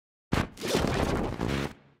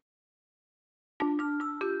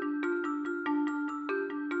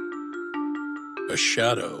a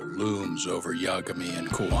shadow looms over Yagami and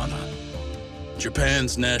Kuwana.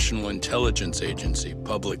 Japan's National Intelligence Agency,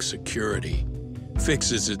 Public Security,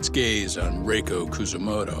 fixes its gaze on Reiko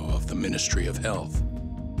Kusumoto of the Ministry of Health.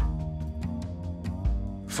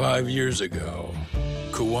 5 years ago,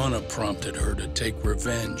 Kuwana prompted her to take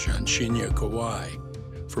revenge on Shinya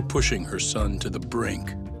Kawai for pushing her son to the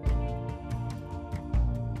brink.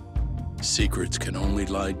 Secrets can only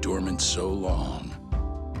lie dormant so long,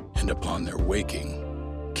 and upon their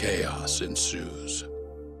waking, chaos ensues.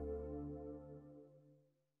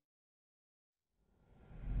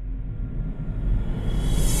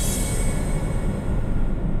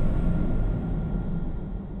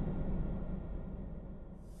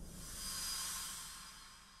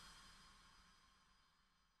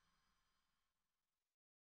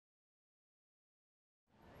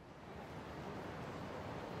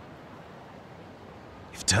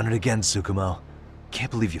 You've done it again, Tsukumo. Can't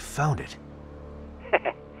believe you found it.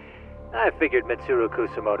 I figured Mitsuru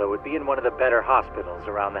Kusumoto would be in one of the better hospitals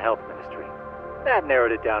around the health ministry. That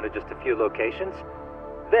narrowed it down to just a few locations.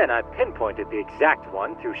 Then I pinpointed the exact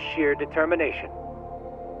one through sheer determination.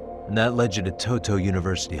 And that led you to Touto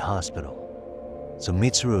University Hospital. So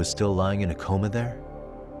Mitsuru is still lying in a coma there?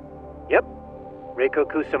 Yep. Reiko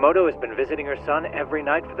Kusumoto has been visiting her son every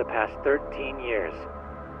night for the past 13 years.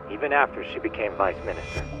 Even after she became vice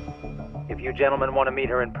minister. If you gentlemen want to meet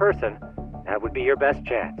her in person, that would be your best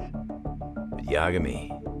chance. But Yagami,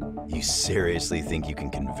 you seriously think you can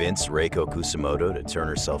convince Reiko Kusumoto to turn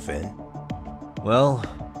herself in? Well,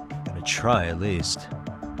 gonna try at least.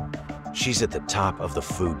 She's at the top of the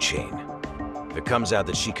food chain. If it comes out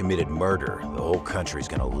that she committed murder, the whole country's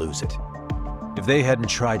gonna lose it. If they hadn't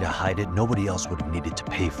tried to hide it, nobody else would have needed to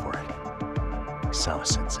pay for it. Like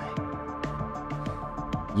Sawa-sensei.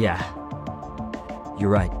 Yeah. You're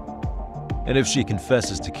right. And if she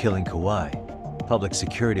confesses to killing Kawai, public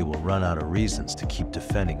security will run out of reasons to keep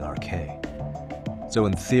defending RK. So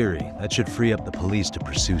in theory, that should free up the police to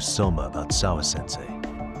pursue Soma about Sawa-sensei.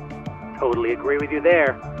 Totally agree with you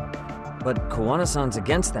there. But Kuwana-san's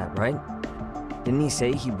against that, right? Didn't he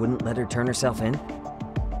say he wouldn't let her turn herself in?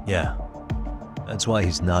 Yeah. That's why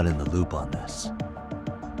he's not in the loop on this.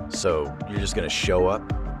 So, you're just gonna show up?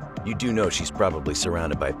 You do know she's probably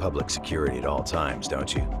surrounded by public security at all times,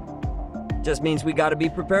 don't you? Just means we gotta be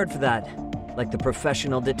prepared for that. Like the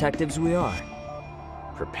professional detectives we are.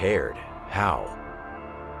 Prepared? How?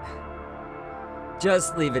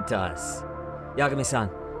 Just leave it to us. Yagami-san,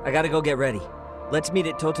 I gotta go get ready. Let's meet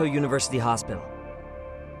at Touto University Hospital.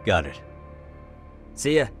 Got it.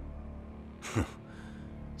 See ya.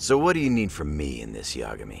 So what do you need from me in this,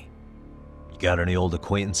 Yagami? You got any old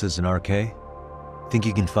acquaintances in RK? Think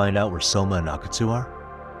you can find out where Soma and Akutsu are?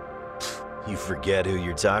 You forget who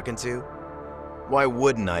you're talking to? Why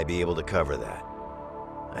wouldn't I be able to cover that?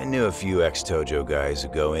 I knew a few ex-Tojo guys who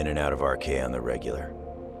go in and out of RK on the regular.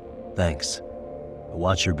 Thanks. But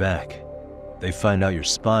watch your back. If they find out you're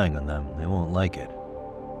spying on them, they won't like it.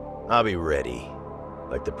 I'll be ready,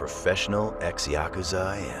 like the professional ex-Yakuza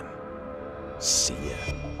I am. See ya.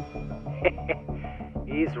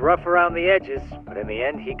 He's rough around the edges, but in the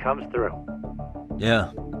end he comes through.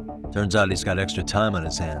 Yeah. Turns out he's got extra time on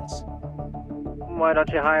his hands. Why don't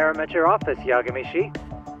you hire him at your office, Yagami-shi?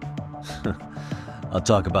 I'll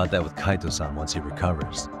talk about that with Kaito-san once he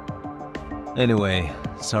recovers. Anyway,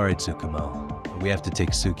 sorry Tsukumo, but we have to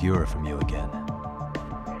take Sukiura from you again.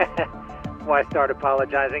 Why start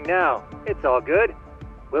apologizing now? It's all good.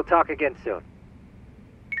 We'll talk again soon.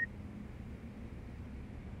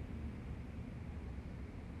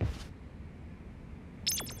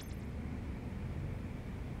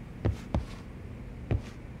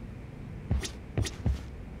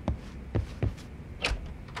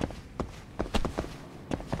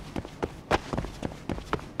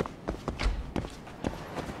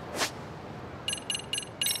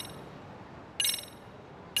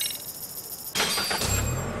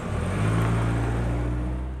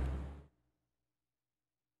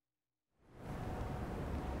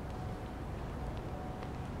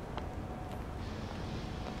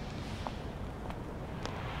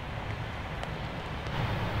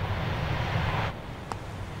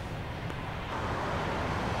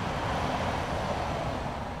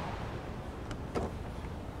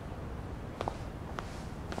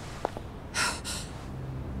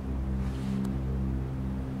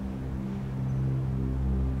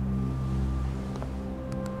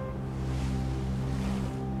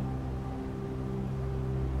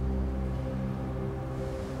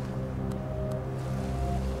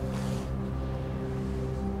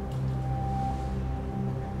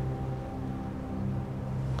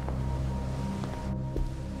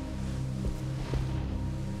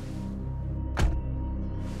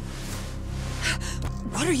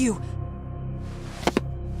 are you?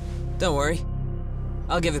 Don't worry.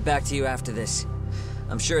 I'll give it back to you after this.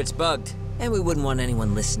 I'm sure it's bugged, and we wouldn't want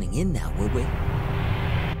anyone listening in now, would we?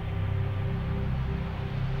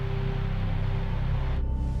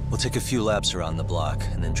 We'll take a few laps around the block,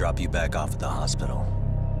 and then drop you back off at the hospital.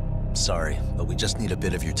 Sorry, but we just need a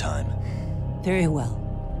bit of your time. Very well.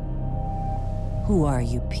 Who are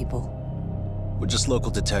you people? We're just local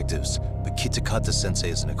detectives, but Kitakata-sensei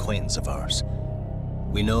is an acquaintance of ours.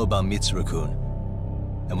 We know about Mitsuru-kun,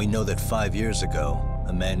 and we know that 5 years ago,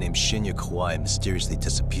 a man named Shinya Kawai mysteriously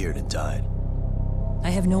disappeared and died. I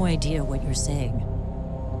have no idea what you're saying.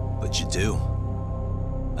 But you do.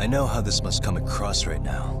 I know how this must come across right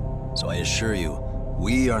now, so I assure you,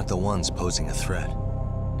 we aren't the ones posing a threat.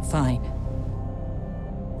 Fine.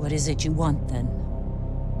 What is it you want, then?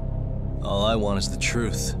 All I want is the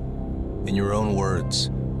truth. In your own words.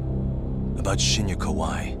 About Shinya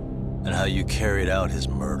Kawai, and how you carried out his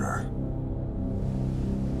murder.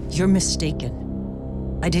 You're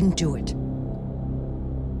mistaken. I didn't do it.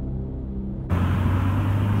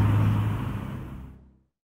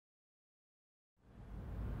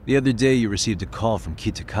 The other day you received a call from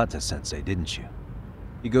Kitakata-sensei, didn't you?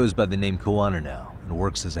 He goes by the name Kuwana now, and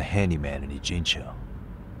works as a handyman in Ijincho.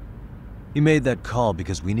 He made that call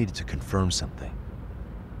because we needed to confirm something.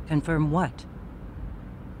 Confirm what?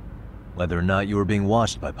 Whether or not you were being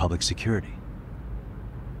watched by public security.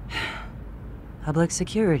 Public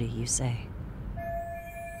security, you say?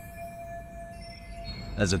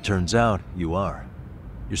 As it turns out, you are.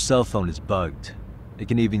 Your cell phone is bugged. It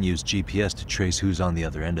can even use GPS to trace who's on the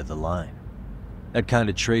other end of the line. That kind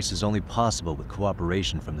of trace is only possible with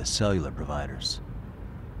cooperation from the cellular providers.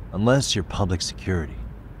 Unless you're public security,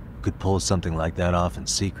 you could pull something like that off in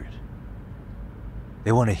secret.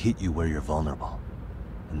 They want to hit you where you're vulnerable.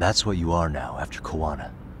 And that's what you are now after Kuwana.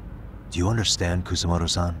 Do you understand,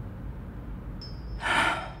 Kusumoto-san?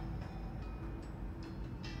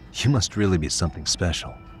 You must really be something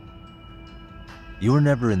special. You were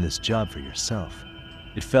never in this job for yourself.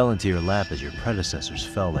 It fell into your lap as your predecessors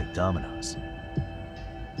fell like dominoes.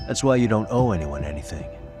 That's why you don't owe anyone anything.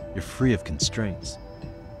 You're free of constraints.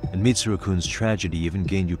 And Mitsuru-kun's tragedy even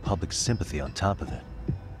gained you public sympathy on top of it.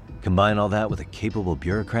 Combine all that with a capable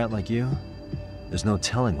bureaucrat like you, there's no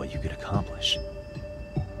telling what you could accomplish.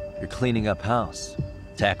 You're cleaning up house,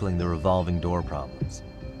 tackling the revolving door problems.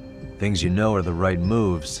 Things you know are the right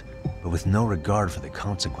moves, but with no regard for the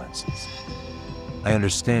consequences. I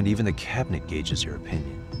understand even the cabinet gauges your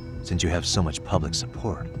opinion, since you have so much public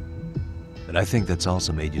support. But I think that's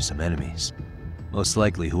also made you some enemies. Most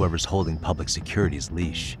likely whoever's holding public security's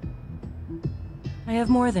leash. I have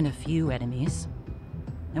more than a few enemies.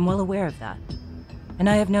 I'm well aware of that. And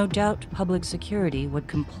I have no doubt public security would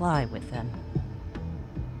comply with them.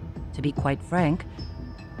 To be quite frank,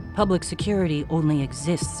 public security only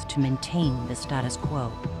exists to maintain the status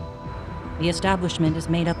quo. The establishment is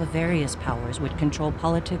made up of various powers which control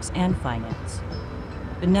politics and finance.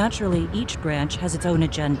 But naturally, each branch has its own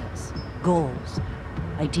agendas, goals,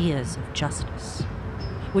 ideas of justice,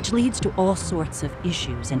 which leads to all sorts of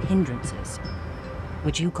issues and hindrances,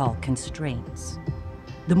 which you call constraints.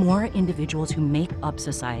 The more individuals who make up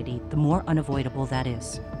society, the more unavoidable that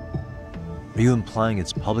is. Are you implying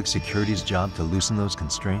it's public security's job to loosen those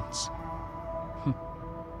constraints?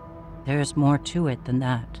 There's more to it than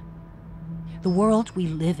that. The world we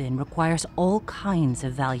live in requires all kinds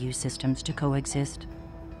of value systems to coexist,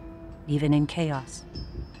 even in chaos.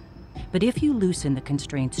 But if you loosen the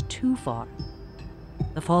constraints too far,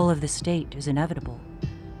 the fall of the state is inevitable.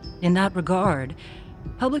 In that regard,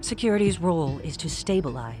 public security's role is to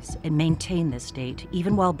stabilize and maintain the state,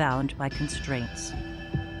 even while bound by constraints.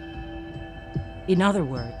 In other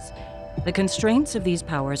words, the constraints of these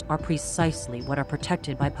powers are precisely what are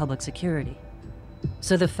protected by public security.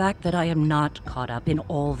 So the fact that I am not caught up in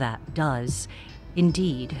all that does,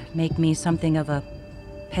 indeed, make me something of a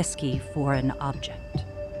pesky foreign object.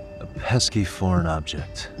 A pesky foreign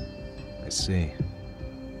object. I see.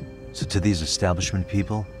 So to these establishment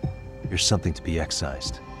people, you're something to be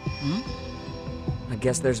excised. I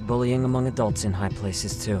guess there's bullying among adults in high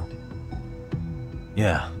places, too.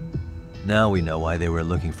 Yeah. Now we know why they were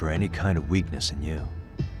looking for any kind of weakness in you.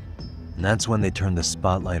 And that's when they turned the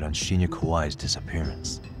spotlight on Shinya Kawai's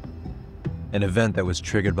disappearance. An event that was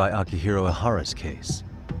triggered by Akihiro Ihara's case.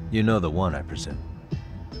 You know the one, I presume.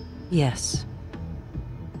 Yes.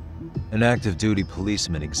 An active-duty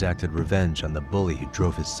policeman exacted revenge on the bully who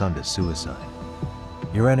drove his son to suicide.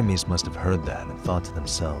 Your enemies must have heard that and thought to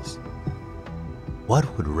themselves, what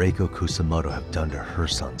would Reiko Kusumoto have done to her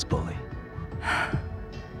son's bully?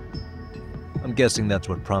 I'm I'm guessing that's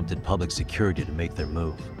what prompted public security to make their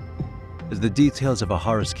move. As the details of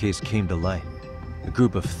Ahara's case came to light, a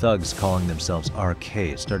group of thugs calling themselves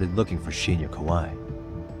RK started looking for Shinya Kawai,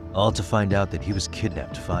 all to find out that he was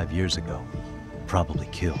kidnapped 5 years ago, probably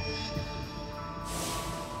killed.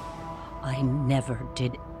 I never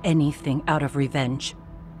did anything out of revenge.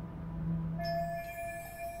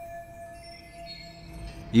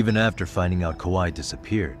 Even after finding out Kawai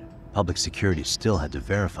disappeared, public security still had to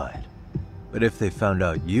verify it. But if they found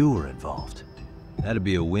out you were involved, that'd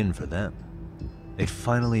be a win for them. They'd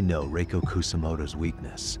finally know Reiko Kusumoto's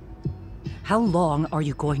weakness. How long are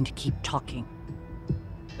you going to keep talking?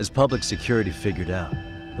 As public security figured out,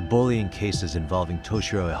 the bullying cases involving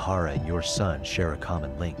Toshiro Ihara and your son share a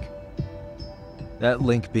common link. That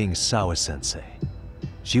link being Sawa-sensei.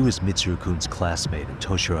 She was Mitsuru-kun's classmate and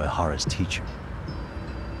Toshiro Ihara's teacher.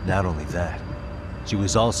 Not only that, she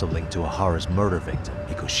was also linked to Ihara's murder victim,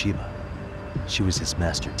 Mikoshiba. She was his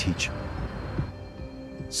master teacher.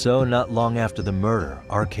 So, not long after the murder,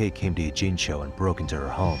 RK came to Ijincho and broke into her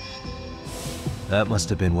home. That must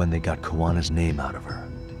have been when they got Kuwana's name out of her.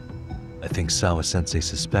 I think Sawa-sensei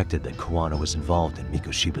suspected that Kuwana was involved in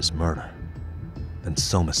Mikoshiba's murder. Then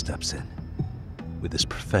Soma steps in, with his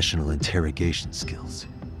professional interrogation skills,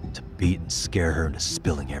 to beat and scare her into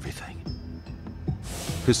spilling everything.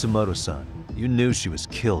 Kusumoto-san, you knew she was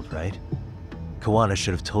killed, right? Kuwana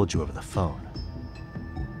should have told you over the phone.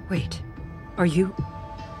 Wait, are you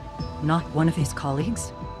not one of his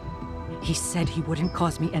colleagues? He said he wouldn't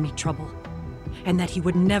cause me any trouble, and that he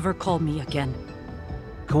would never call me again.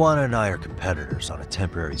 Kuwana and I are competitors on a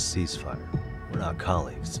temporary ceasefire. We're not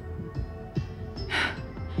colleagues.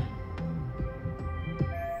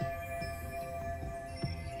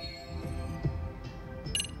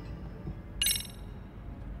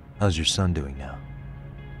 How's your son doing now?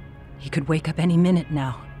 He could wake up any minute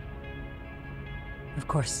now. Of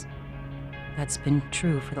course, that's been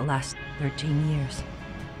true for the last 13 years.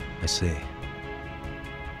 I see.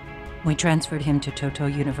 We transferred him to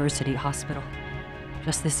Touto University Hospital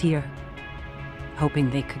just this year, hoping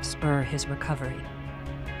they could spur his recovery.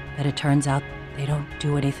 But it turns out they don't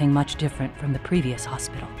do anything much different from the previous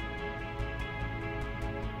hospital.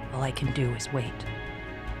 All I can do is wait.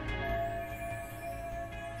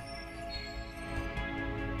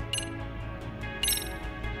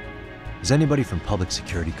 Has anybody from public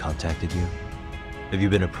security contacted you? Have you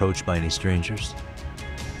been approached by any strangers?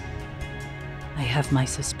 I have my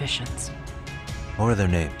suspicions. What are their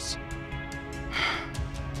names?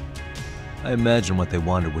 I imagine what they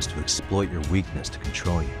wanted was to exploit your weakness to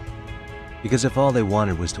control you. Because if all they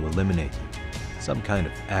wanted was to eliminate you, some kind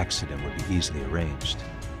of accident would be easily arranged.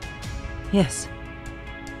 Yes.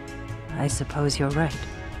 I suppose you're right.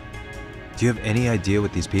 Do you have any idea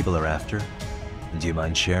what these people are after? And do you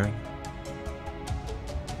mind sharing?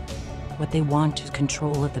 What they want is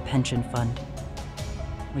control of the pension fund,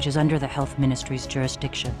 which is under the Health Ministry's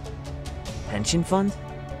jurisdiction. Pension fund?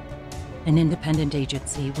 An independent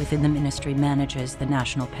agency within the ministry manages the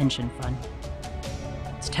National Pension Fund.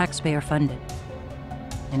 It's taxpayer funded,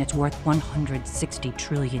 and it's worth 160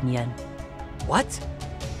 trillion yen. What?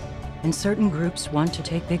 And certain groups want to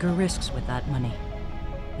take bigger risks with that money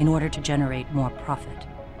in order to generate more profit.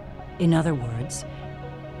 In other words,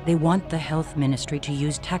 they want the health ministry to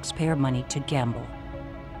use taxpayer money to gamble.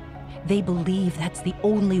 They believe that's the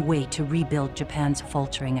only way to rebuild Japan's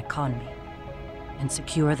faltering economy and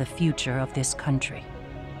secure the future of this country.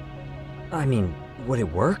 I mean, would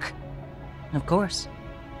it work? Of course,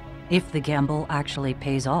 if the gamble actually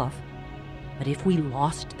pays off. But if we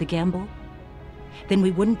lost the gamble, then we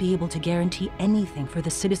wouldn't be able to guarantee anything for the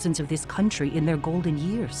citizens of this country in their golden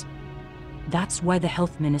years. That's why the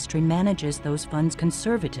health ministry manages those funds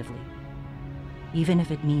conservatively, even if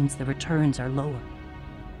it means the returns are lower.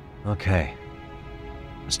 Okay.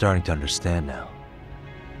 I'm starting to understand now.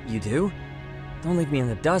 You do? Don't leave me in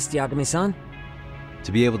the dust, Yagami-san.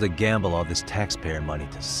 To be able to gamble all this taxpayer money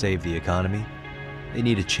to save the economy, they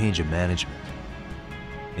need a change of management.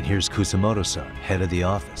 And here's Kusumoto-san, head of the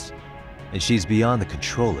office, and she's beyond the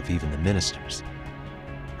control of even the ministers.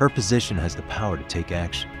 Her position has the power to take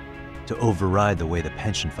action, to override the way the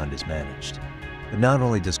pension fund is managed. But not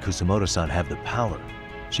only does Kusumoto-san have the power,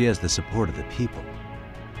 she has the support of the people.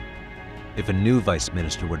 If a new vice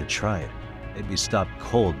minister were to try it, they'd be stopped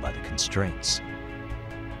cold by the constraints.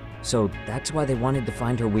 So that's why they wanted to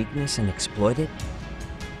find her weakness and exploit it?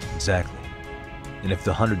 Exactly. And if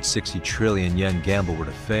the 160 trillion yen gamble were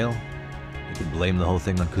to fail, they could blame the whole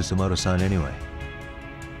thing on Kusumoto-san anyway.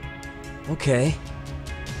 Okay.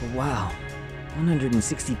 But wow,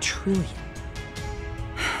 160 trillion.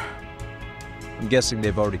 I'm guessing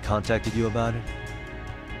they've already contacted you about it?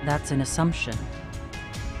 That's an assumption.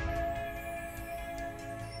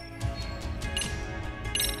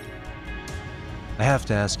 I have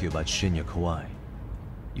to ask you about Shinya Kawai.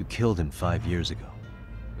 You killed him 5 years ago.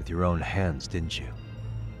 With your own hands, didn't you?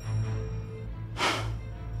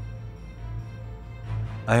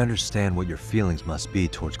 I understand what your feelings must be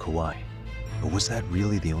towards Kawai, but was that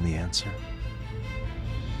really the only answer?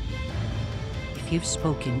 If you've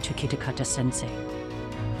spoken to Kitakata-sensei,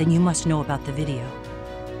 then you must know about the video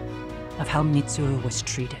of how Mitsuru was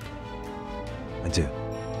treated. I do.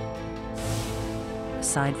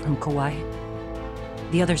 Aside from Kawai,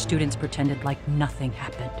 the other students pretended like nothing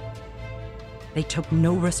happened. They took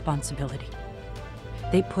no responsibility.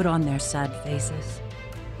 They put on their sad faces,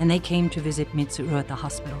 and they came to visit Mitsuru at the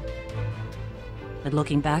hospital. But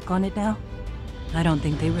looking back on it now, I don't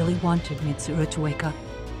think they really wanted Mitsuru to wake up.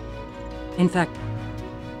 In fact,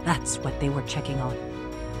 that's what they were checking on.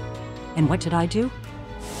 And what did I do?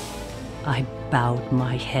 I bowed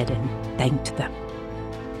my head and thanked them.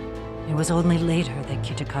 It was only later that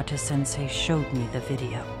Kitakata-sensei showed me the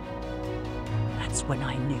video. That's when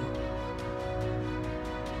I knew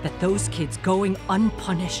that those kids going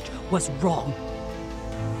unpunished was wrong.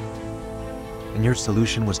 And your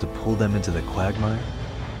solution was to pull them into the quagmire?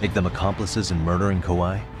 Make them accomplices in murdering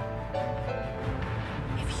Kawai?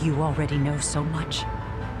 If you already know so much,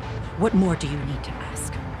 what more do you need to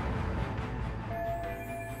ask?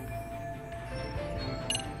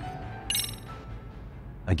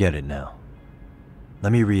 I get it now.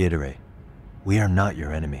 Let me reiterate. We are not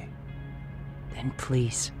your enemy. Then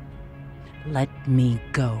please, let me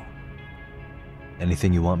go.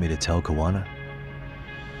 Anything you want me to tell Kuwana?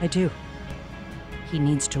 I do. He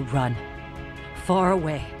needs to run. Far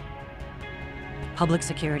away. Public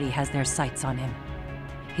security has their sights on him.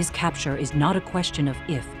 His capture is not a question of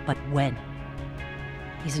if, but when.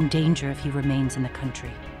 He's in danger if he remains in the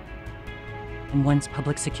country. And once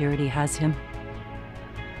public security has him,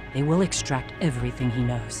 they will extract everything he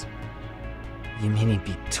knows. You mean he'd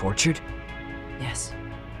be tortured? Yes.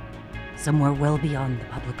 Somewhere well beyond the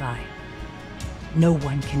public eye. No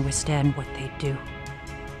one can withstand what they do.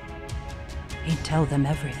 He'd tell them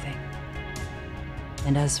everything.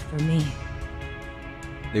 And as for me...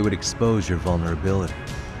 They would expose your vulnerability,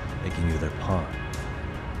 making you their pawn.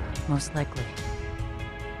 Most likely.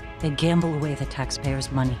 They'd gamble away the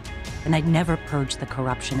taxpayers' money, and I'd never purge the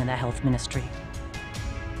corruption in the health ministry.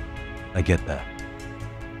 I get that.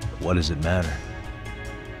 But what does it matter?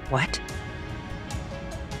 What?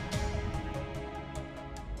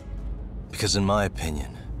 Because in my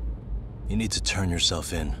opinion, you need to turn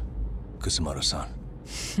yourself in, Kusumoto-san.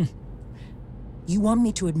 You want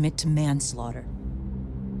me to admit to manslaughter?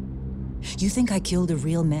 You think I killed a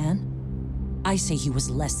real man? I say he was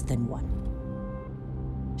less than one.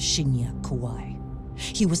 Shinya Kawai.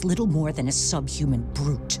 He was little more than a subhuman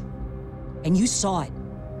brute. And you saw it.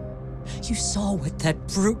 You saw what that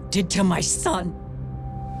brute did to my son.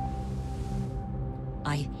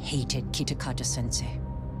 I hated Kitakata-sensei.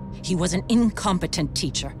 He was an incompetent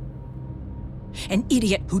teacher. An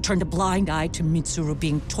idiot who turned a blind eye to Mitsuru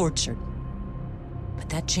being tortured. But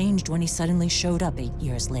that changed when he suddenly showed up 8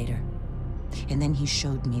 years later. And then he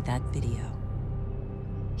showed me that video.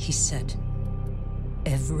 He said,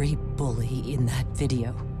 every bully in that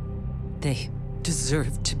video, they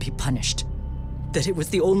deserved to be punished. That it was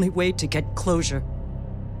the only way to get closure.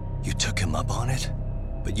 You took him up on it?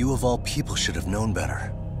 But you of all people should have known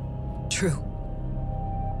better. True.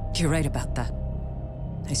 You're right about that.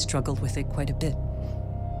 I struggled with it quite a bit.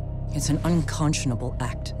 It's an unconscionable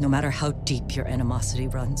act, no matter how deep your animosity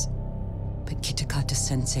runs. But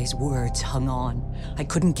Kitakata-sensei's words hung on. I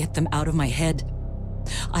couldn't get them out of my head.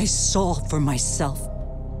 I saw for myself.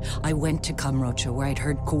 I went to Kamurocho, where I'd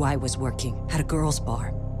heard Kawai was working, at a girls'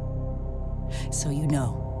 bar. So you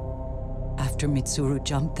know, after Mitsuru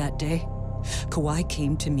jumped that day, Kawai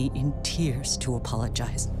came to me in tears to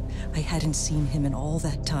apologize. I hadn't seen him in all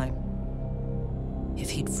that time. If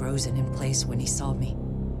he'd frozen in place when he saw me,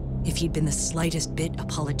 if he'd been the slightest bit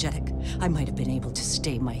apologetic, I might have been able to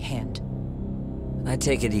stay my hand. I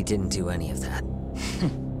take it he didn't do any of that.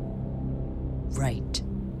 Right.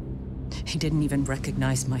 He didn't even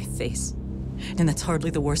recognize my face. And that's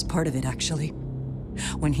hardly the worst part of it, actually.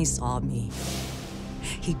 When he saw me,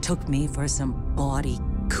 he took me for some bawdy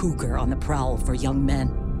cougar on the prowl for young men.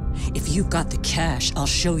 If you've got the cash, I'll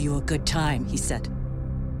show you a good time, he said.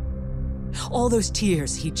 All those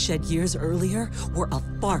tears he'd shed years earlier were a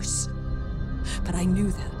farce. But I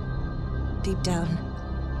knew that. Deep down,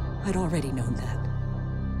 I'd already known that.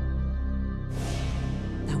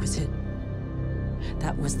 That was it.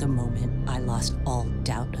 That was the moment I lost all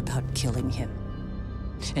doubt about killing him.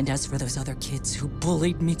 And as for those other kids who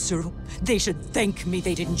bullied Mitsuru, they should thank me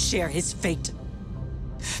they didn't share his fate.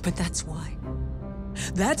 But that's why.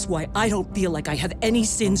 That's why I don't feel like I have any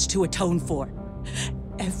sins to atone for.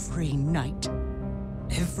 Every night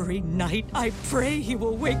I pray he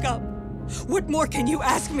will wake up. What more can you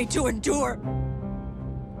ask me to endure?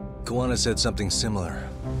 Kuwana said something similar.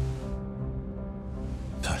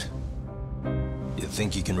 But you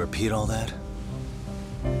think you can repeat all that?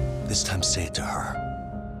 This time say it to her.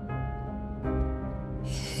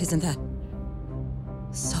 Isn't that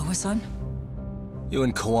Sawa-san? You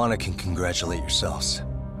and Kuwana can congratulate yourselves.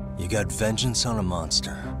 You got vengeance on a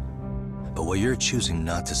monster. But what you're choosing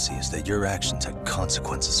not to see is that your actions had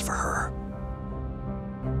consequences for her.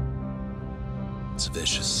 It's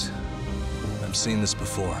vicious. I've seen this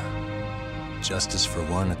before. Justice for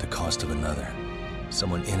one at the cost of another.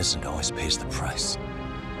 Someone innocent always pays the price.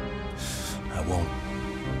 I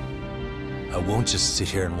won't just sit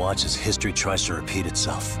here and watch as history tries to repeat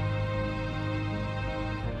itself.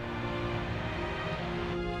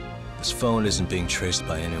 This phone isn't being traced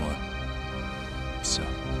by anyone. So,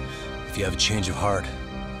 if you have a change of heart,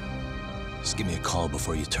 just give me a call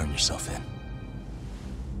before you turn yourself in.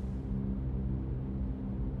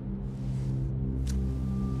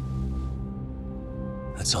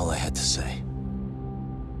 That's all I had to say.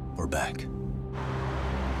 We're back.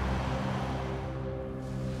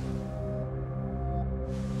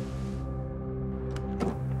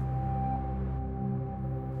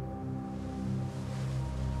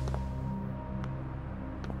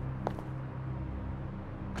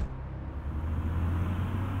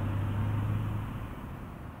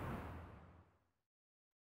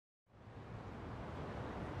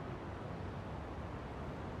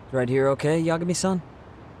 Right here okay, Yagami-san?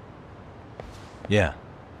 Yeah.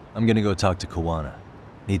 I'm gonna go talk to Kuwana.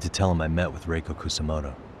 Need to tell him I met with Reiko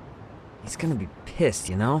Kusamoto. He's gonna be pissed,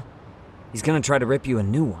 you know? He's gonna try to rip you a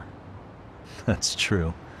new one. That's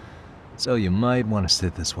true. So you might want to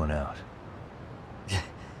sit this one out. You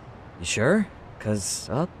sure? 'Cause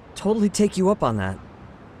I'll totally take you up on that.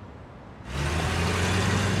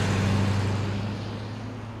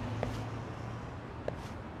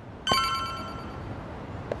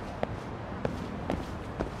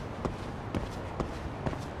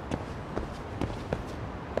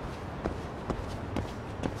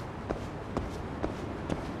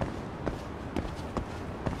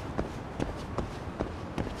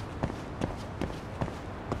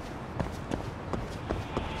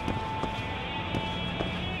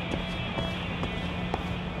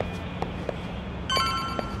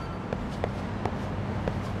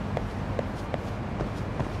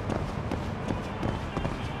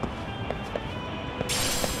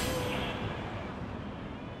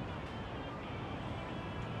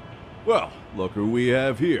 Well, look who we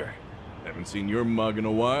have here. Haven't seen your mug in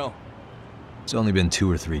a while. It's only been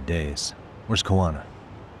 2 or 3 days. Where's Kuwana?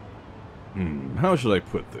 How should I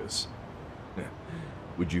put this?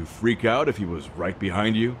 Would you freak out if he was right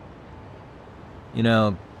behind you? You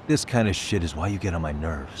know, this kind of shit is why you get on my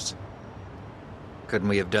nerves. Couldn't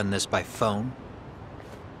we have done this by phone?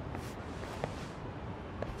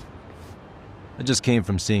 I just came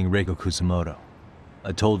from seeing Reiko Kusamoto.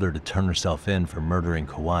 I told her to turn herself in for murdering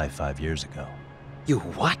Kawai 5 years ago. You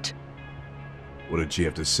what? What did she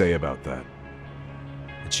have to say about that?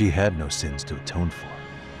 That she had no sins to atone for.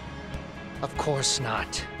 Of course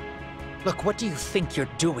not. Look, what do you think you're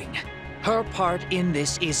doing? Her part in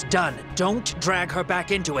this is done. Don't drag her back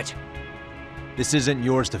into it. This isn't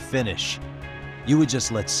yours to finish. You would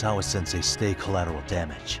just let Sawa-sensei stay collateral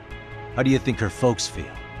damage. How do you think her folks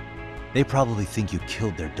feel? They probably think you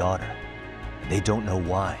killed their daughter. And they don't know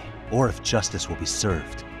why, or if justice will be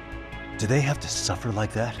served. Do they have to suffer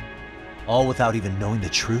like that? All without even knowing the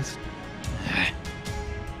truth?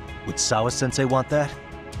 Would Sawa-sensei want that?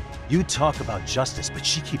 You talk about justice, but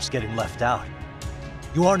she keeps getting left out.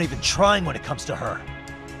 You aren't even trying when it comes to her.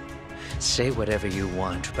 Say whatever you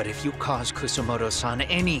want, but if you cause Kusumoto-san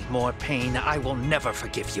any more pain, I will never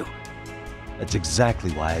forgive you. That's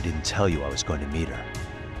exactly why I didn't tell you I was going to meet her.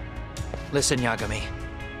 Listen, Yagami.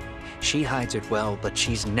 She hides it well, but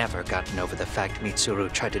she's never gotten over the fact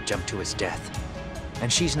Mitsuru tried to jump to his death.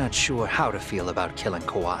 And she's not sure how to feel about killing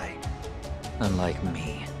Kawai. Unlike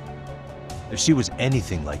me. If she was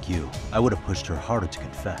anything like you, I would have pushed her harder to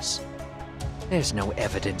confess. There's no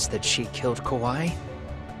evidence that she killed Kawai.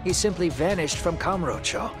 He simply vanished from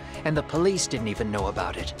Kamurocho, and the police didn't even know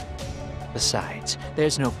about it. Besides,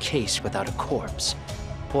 there's no case without a corpse.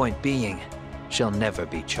 Point being, she'll never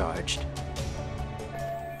be charged.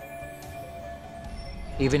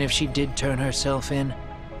 Even if she did turn herself in,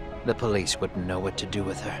 the police wouldn't know what to do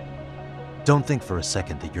with her. Don't think for a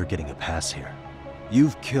second that you're getting a pass here.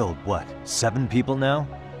 You've killed, what, 7 people now?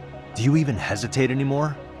 Do you even hesitate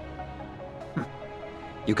anymore?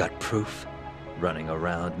 You got proof? Running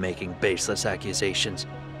around making baseless accusations.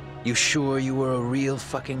 You sure you were a real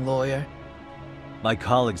fucking lawyer? My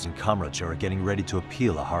colleagues in Kamurocho are getting ready to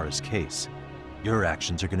appeal Ahara's case. Your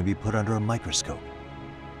actions are going to be put under a microscope.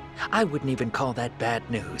 I wouldn't even call that bad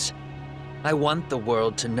news. I want the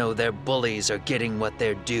world to know their bullies are getting what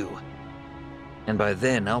they're due. And by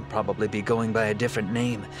then, I'll probably be going by a different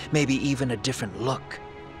name, maybe even a different look.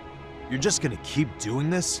 You're just gonna keep doing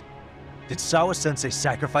this? Did Sawa-sensei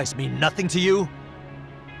sacrifice mean nothing to you?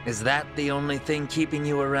 Is that the only thing keeping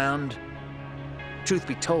you around? Truth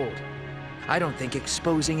be told, I don't think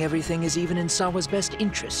exposing everything is even in Sawa's best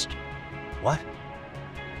interest. What?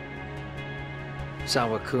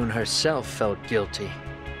 Sawa-kun herself felt guilty.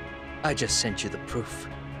 I just sent you the proof.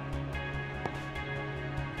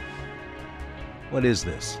 What is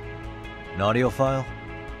this? An audio file?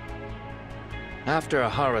 After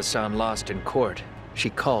Ahara-san lost in court, she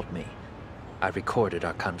called me. I recorded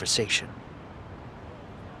our conversation.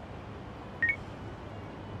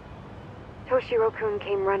 Toshiro-kun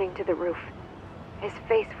came running to the roof. His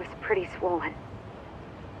face was pretty swollen.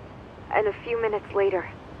 And a few minutes later,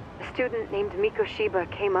 a student named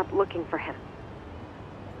Mikoshiba came up looking for him.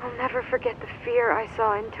 I'll never forget the fear I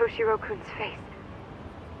saw in Toshiro-kun's face.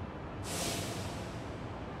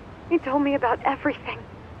 He told me about everything.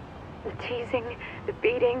 The teasing, the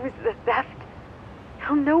beatings, the theft.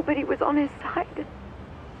 How nobody was on his side.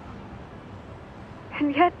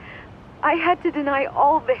 And yet, I had to deny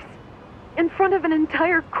all this in front of an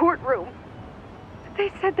entire courtroom.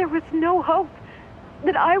 They said there was no hope.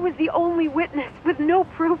 That I was the only witness with no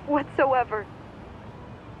proof whatsoever.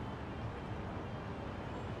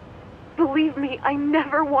 Believe me, I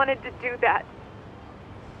never wanted to do that.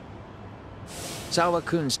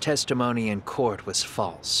 Sawa-kun's testimony in court was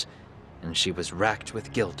false, and she was racked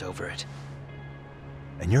with guilt over it.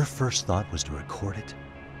 And your first thought was to record it?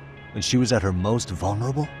 When she was at her most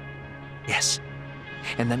vulnerable? Yes.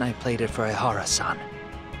 And then I played it for Ahara-san.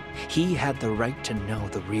 He had the right to know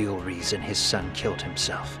the real reason his son killed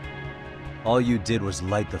himself. All you did was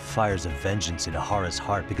light the fires of vengeance in Ahara's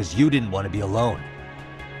heart because you didn't want to be alone.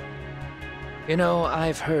 You know,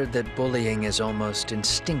 I've heard that bullying is almost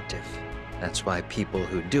instinctive. That's why people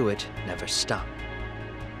who do it never stop.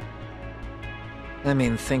 I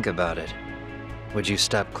mean, think about it. Would you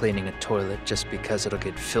stop cleaning a toilet just because it'll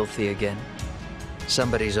get filthy again?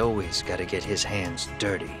 Somebody's always got to get his hands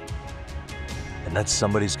dirty. And that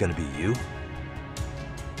somebody's gonna be you?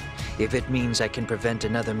 If it means I can prevent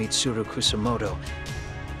another Mitsuru Kusumoto,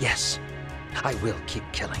 yes, I will keep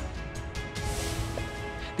killing.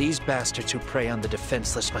 These bastards who prey on the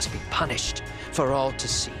defenseless must be punished for all to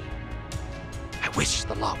see. I wish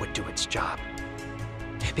the law would do its job.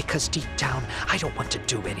 Because deep down, I don't want to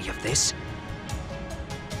do any of this.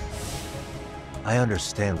 I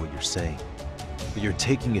understand what you're saying, but you're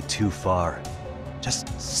taking it too far.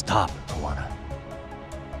 Just stop, Kuwana.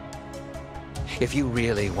 If you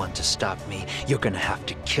really want to stop me, you're gonna have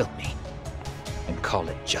to kill me. And call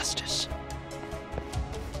it justice.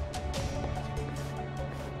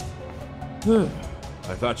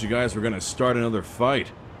 I thought you guys were gonna start another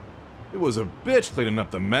fight. It was a bitch cleaning up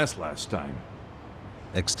the mess last time.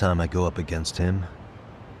 Next time I go up against him,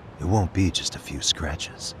 it won't be just a few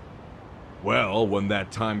scratches. Well, when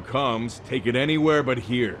that time comes, take it anywhere but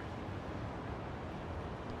here.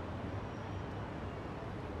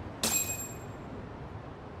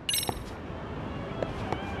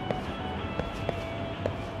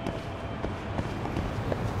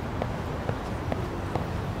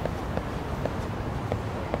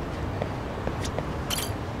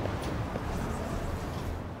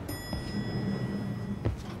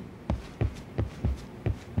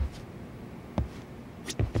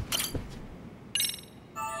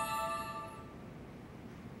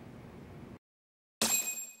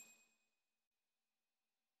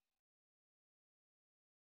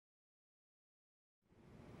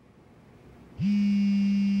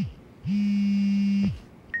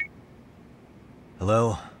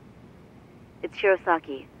 Hello? It's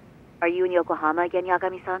Shirosaki. Are you in Yokohama again,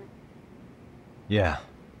 Yagami-san? Yeah.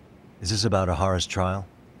 Is this about Ahara's trial?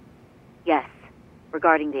 Yes.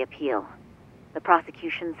 Regarding the appeal. The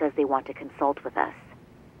prosecution says they want to consult with us.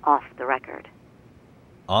 Off the record.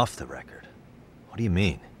 Off the record? What do you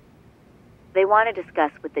mean? They want to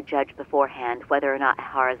discuss with the judge beforehand whether or not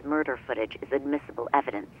Ahara's murder footage is admissible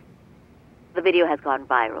evidence. The video has gone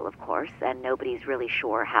viral, of course, and nobody's really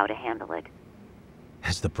sure how to handle it.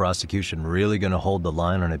 Is the prosecution really gonna hold the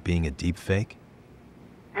line on it being a deepfake?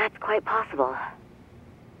 That's quite possible.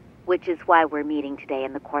 Which is why we're meeting today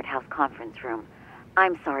in the courthouse conference room.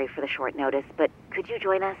 I'm sorry for the short notice, but could you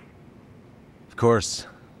join us? Of course.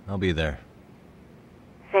 I'll be there.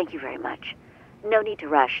 Thank you very much. No need to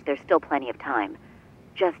rush, there's still plenty of time.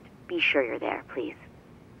 Just be sure you're there, please.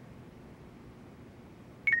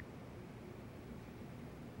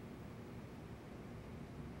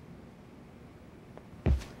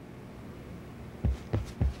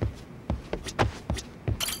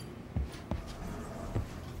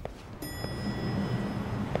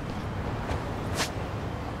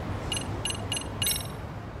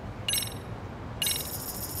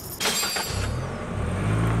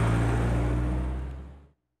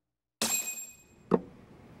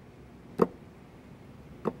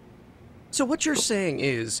 So what you're saying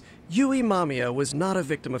is, Yui Mamiya was not a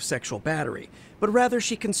victim of sexual battery, but rather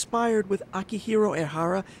she conspired with Akihiro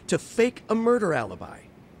Ehara to fake a murder alibi.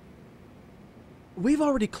 We've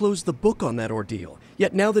already closed the book on that ordeal,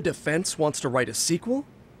 yet now the defense wants to write a sequel?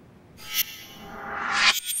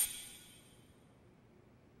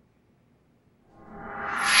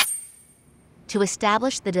 To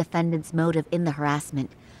establish the defendant's motive in the harassment,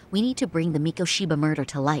 we need to bring the Mikoshiba murder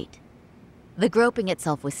to light. The groping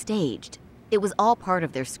itself was staged. It was all part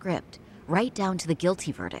of their script, right down to the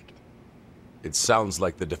guilty verdict. It sounds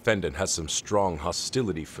like the defendant has some strong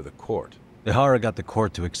hostility for the court. Ehara got the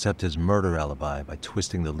court to accept his murder alibi by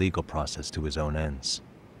twisting the legal process to his own ends.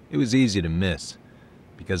 It was easy to miss,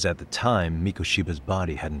 because at the time, Mikoshiba's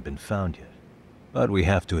body hadn't been found yet. But we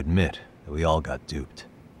have to admit that we all got duped.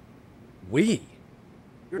 We?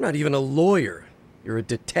 You're not even a lawyer. You're a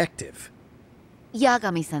detective.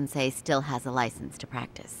 Yagami-sensei still has a license to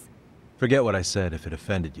practice. Forget what I said if it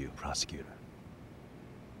offended you, prosecutor.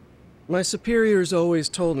 My superiors always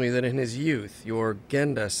told me that in his youth, your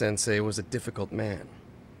Genda-sensei was a difficult man.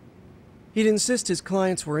 He'd insist his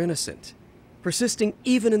clients were innocent, persisting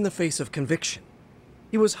even in the face of conviction.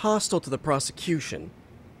 He was hostile to the prosecution,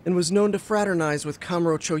 and was known to fraternize with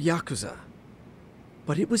Kamurocho Yakuza.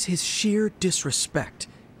 But it was his sheer disrespect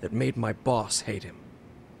that made my boss hate him.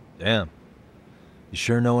 Damn. You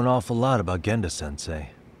sure know an awful lot about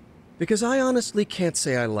Genda-sensei. Because I honestly can't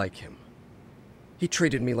say I like him. He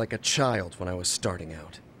treated me like a child when I was starting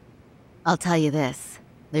out. I'll tell you this,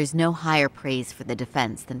 there's no higher praise for the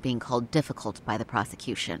defense than being called difficult by the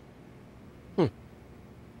prosecution.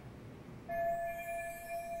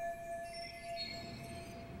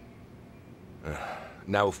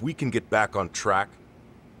 Now, if we can get back on track,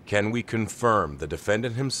 can we confirm the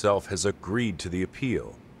defendant himself has agreed to the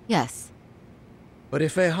appeal? Yes. But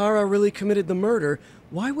if Ehara really committed the murder,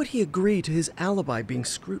 why would he agree to his alibi being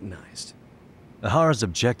scrutinized? Ehara's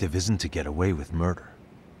objective isn't to get away with murder.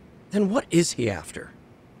 Then what is he after?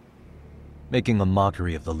 Making a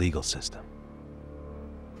mockery of the legal system.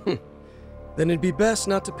 Then it'd be best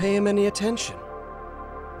not to pay him any attention.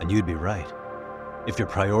 And you'd be right. If your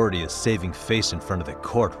priority is saving face in front of the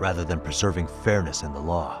court rather than preserving fairness in the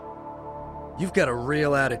law. You've got a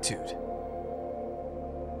real attitude.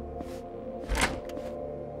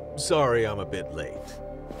 Sorry I'm a bit late.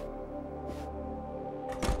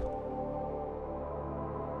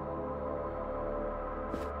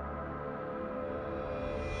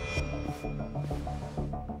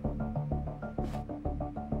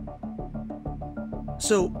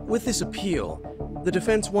 So, with this appeal, the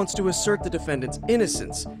defense wants to assert the defendant's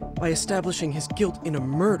innocence by establishing his guilt in a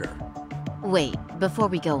murder. Wait, before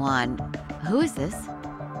we go on, who is this?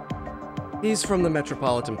 He's from the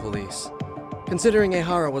Metropolitan Police. Considering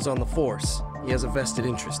Ehara was on the force, he has a vested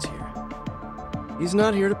interest here. He's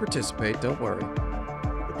not here to participate, don't worry.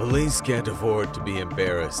 The police can't afford to be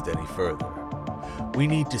embarrassed any further. We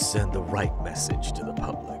need to send the right message to the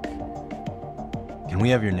public. Can we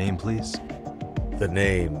have your name, please? The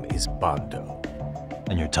name is Bando.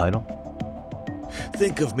 And your title?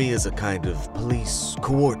 Think of me as a kind of police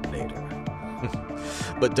coordinator.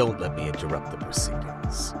 But don't let me interrupt the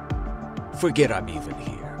proceedings. Forget I'm even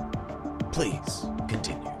here. Please,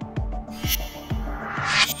 continue.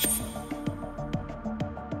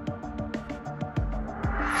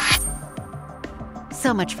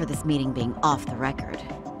 So much for this meeting being off the record.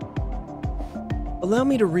 Allow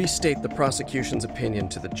me to restate the prosecution's opinion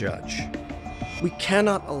to the judge. We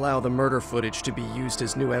cannot allow the murder footage to be used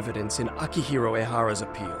as new evidence in Akihiro Ehara's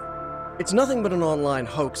appeal. It's nothing but an online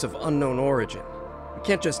hoax of unknown origin. We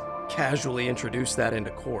can't just casually introduce that into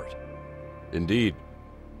court. Indeed.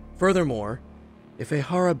 Furthermore, if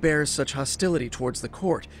Ehara bears such hostility towards the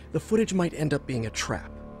court, the footage might end up being a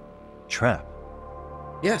trap. Trap?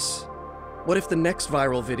 Yes. What if the next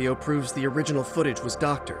viral video proves the original footage was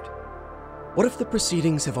doctored? What if the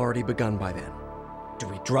proceedings have already begun by then? Do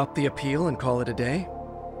we drop the appeal and call it a day?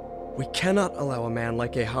 We cannot allow a man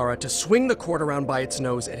like Ehara to swing the court around by its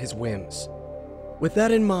nose at his whims. With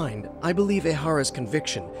that in mind, I believe Ehara's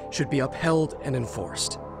conviction should be upheld and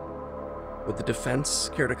enforced. Would the defense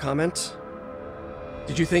care to comment?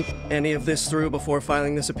 Did you think any of this through before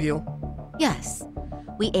filing this appeal? Yes.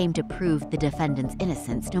 We aim to prove the defendant's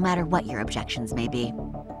innocence, no matter what your objections may be.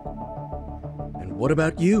 And what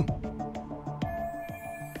about you?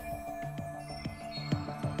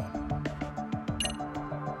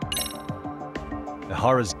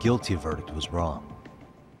 Ehara's guilty verdict was wrong.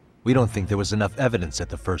 We don't think there was enough evidence at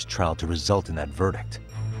the first trial to result in that verdict.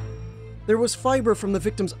 There was fiber from the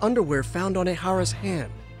victim's underwear found on Ehara's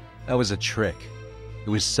hand. That was a trick. It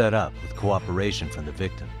was set up with cooperation from the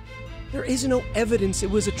victim. There is no evidence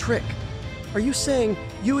it was a trick. Are you saying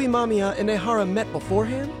Yui Mamiya and Ehara met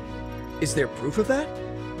beforehand? Is there proof of that?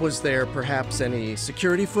 Was there perhaps any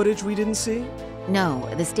security footage we didn't see?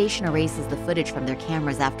 No, the station erases the footage from their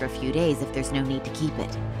cameras after a few days if there's no need to keep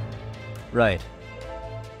it. Right.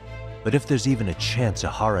 But if there's even a chance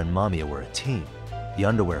Ehara and Mamiya were a team, the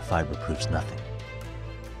underwear fiber proves nothing.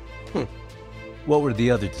 What were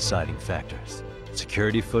the other deciding factors?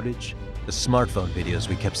 Security footage? The smartphone videos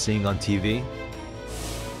we kept seeing on TV?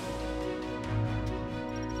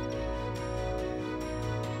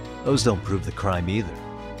 Those don't prove the crime either,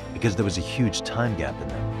 because there was a huge time gap in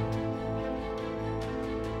them.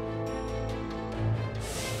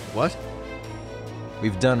 What?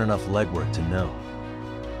 We've done enough legwork to know.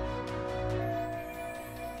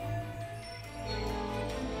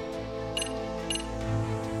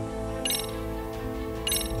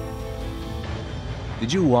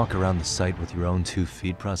 Did you walk around the site with your own 2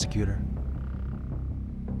 feet, prosecutor?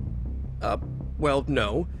 Well,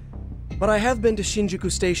 no. But I have been to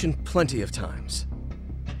Shinjuku Station plenty of times.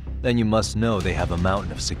 Then you must know they have a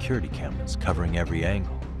mountain of security cameras covering every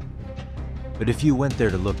angle. But if you went there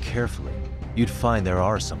to look carefully, you'd find there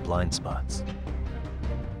are some blind spots.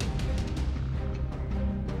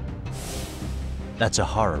 That's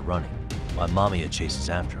Ehara running, while Mamiya chases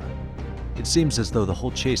after her. It seems as though the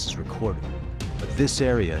whole chase is recorded, but this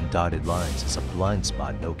area in dotted lines is a blind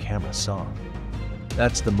spot no camera saw.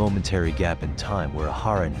 That's the momentary gap in time where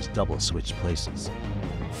Ehara and his double switched places.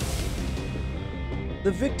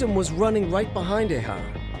 The victim was running right behind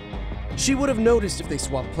Ehara. She would have noticed if they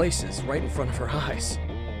swapped places right in front of her eyes.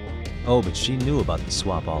 Oh, but she knew about the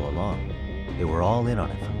swap all along. They were all in on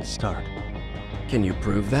it from the start. Can you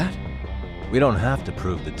prove that? We don't have to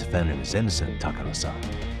prove the defendant is innocent, Takano-san.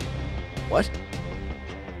 What?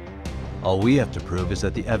 All we have to prove is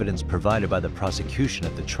that the evidence provided by the prosecution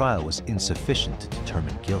at the trial was insufficient to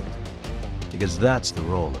determine guilt. Because that's the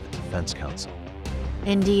role of a defense counsel.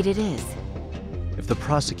 Indeed it is. If the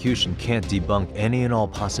prosecution can't debunk any and all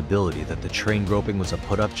possibility that the train groping was a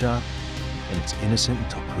put-up job, then it's innocent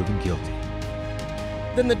until proven guilty.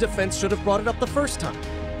 Then the defense should have brought it up the first time.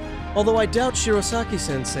 Although I doubt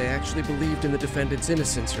Shirosaki-sensei actually believed in the defendant's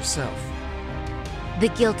innocence herself. The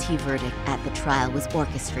guilty verdict at the trial was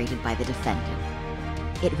orchestrated by the defendant.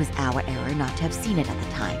 It was our error not to have seen it at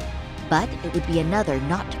the time, but it would be another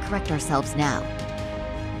not to correct ourselves now.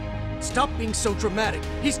 Stop being so dramatic.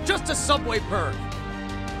 He's just a subway perv.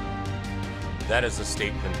 That is a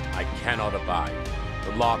statement I cannot abide.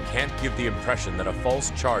 The law can't give the impression that a false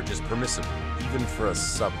charge is permissible, even for a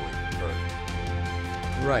subway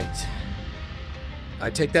perv. Right. I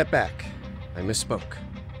take that back. I misspoke.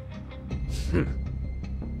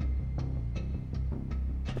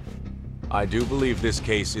 I do believe this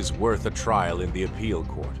case is worth a trial in the appeal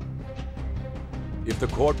court. If the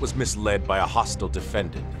court was misled by a hostile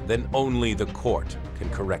defendant, then only the court can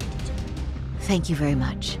correct it. Thank you very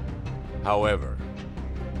much. However,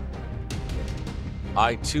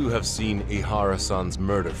 I too have seen Ehara-san's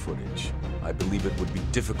murder footage. I believe it would be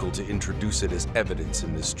difficult to introduce it as evidence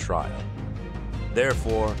in this trial.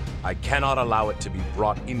 Therefore, I cannot allow it to be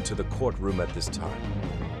brought into the courtroom at this time.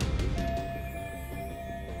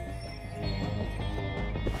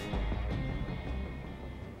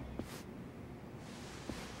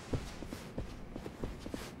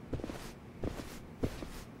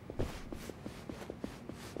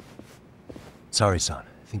 Sorry, son.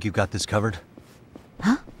 Think you got this covered?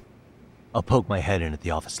 Huh? I'll poke my head in at the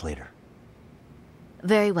office later.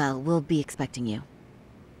 Very well, we'll be expecting you.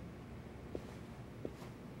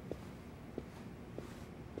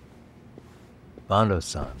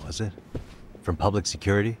 Bando-san, was it? From public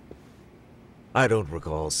security? I don't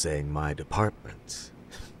recall saying my department.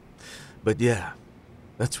 But yeah,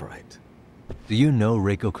 that's right. Do you know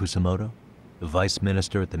Reiko Kusamoto? The vice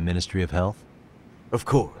minister at the Ministry of Health? Of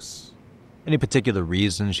course. Any particular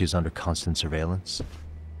reason she's under constant surveillance?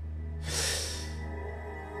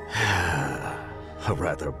 A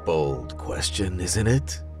rather bold question, isn't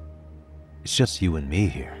it? It's just you and me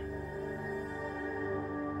here.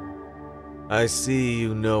 I see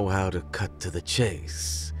you know how to cut to the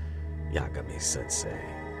chase, Yagami-sensei.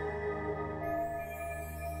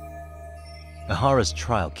 Ihara's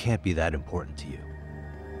trial can't be that important to you.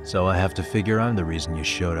 So I have to figure I'm the reason you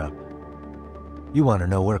showed up. You want to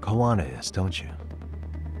know where Kuwana is, don't you?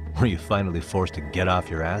 Were you finally forced to get off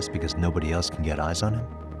your ass because nobody else can get eyes on him?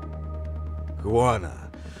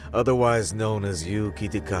 Kuwana, otherwise known as Yu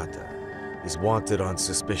Kitakata, is wanted on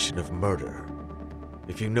suspicion of murder.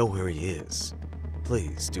 If you know where he is,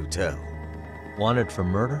 please do tell. Wanted for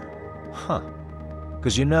murder? Huh.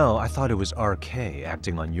 Because you know, I thought it was RK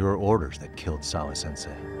acting on your orders that killed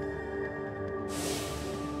Sawa-sensei.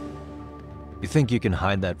 You think you can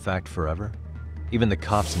hide that fact forever? Even the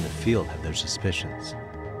cops in the field have their suspicions.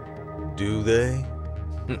 Do they?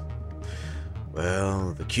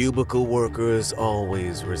 Well, the cubicle workers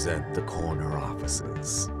always resent the corner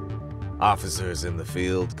offices. Officers in the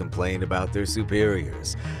field complain about their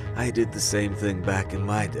superiors. I did the same thing back in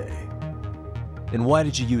my day. Then why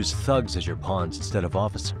did you use thugs as your pawns instead of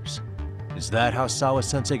officers? Is that how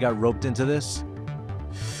Sawa-sensei got roped into this?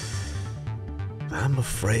 I'm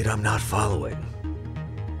afraid I'm not following.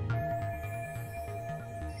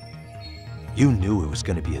 You knew it was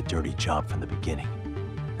going to be a dirty job from the beginning.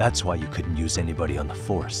 That's why you couldn't use anybody on the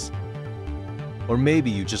force. Or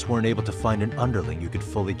maybe you just weren't able to find an underling you could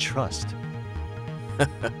fully trust.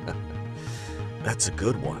 That's a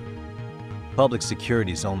good one. Public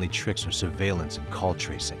security's only tricks are surveillance and call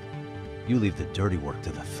tracing. You leave the dirty work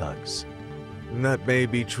to the thugs. That may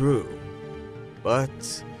be true,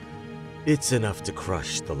 but it's enough to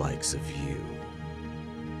crush the likes of you.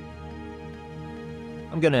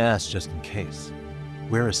 I'm gonna ask just in case.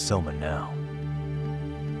 Where is Soma now?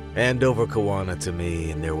 Hand over Kuwana to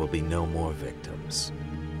me and there will be no more victims.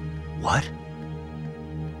 What?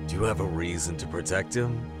 Do you have a reason to protect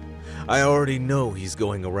him? I already know he's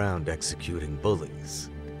going around executing bullies.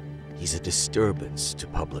 He's a disturbance to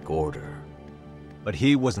public order. But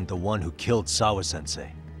he wasn't the one who killed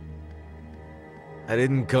Sawa-sensei. I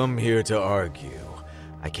didn't come here to argue.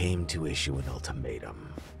 I came to issue an ultimatum.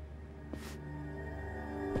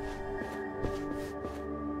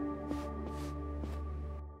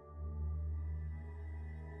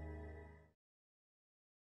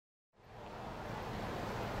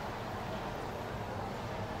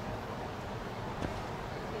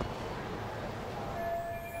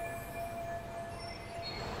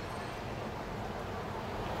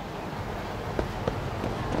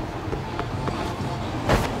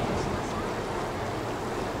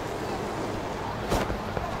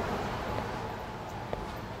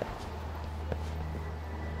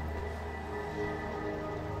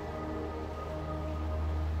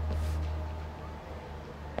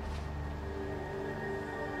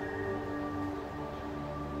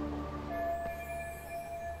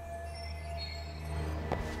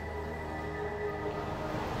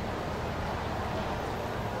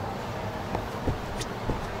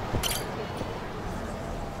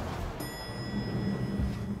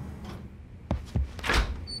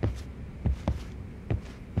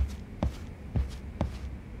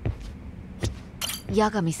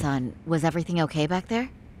 Yagami-san, was everything okay back there?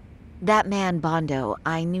 That man, Bondo,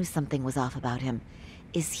 I knew something was off about him.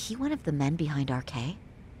 Is he one of the men behind RK?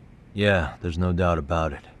 Yeah, there's no doubt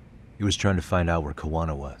about it. He was trying to find out where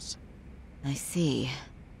Kuwana was. I see.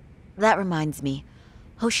 That reminds me,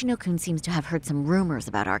 Hoshino-kun seems to have heard some rumors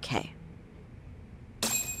about RK.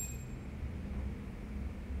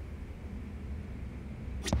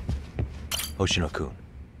 Hoshino-kun,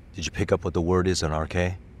 did you pick up what the word is on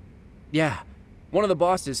RK? Yeah. One of the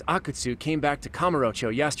bosses, Akutsu, came back to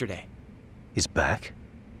Kamurocho yesterday. He's back?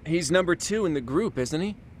 He's number 2 in the group, isn't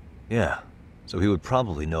he? Yeah, so he would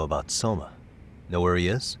probably know about Soma. Know where he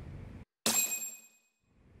is?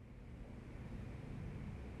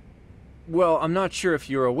 Well, I'm not sure if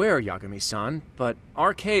you're aware, Yagami-san, but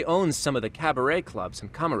RK owns some of the cabaret clubs in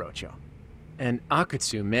Kamurocho, and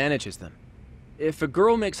Akutsu manages them. If a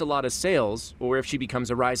girl makes a lot of sales, or if she becomes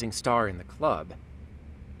a rising star in the club,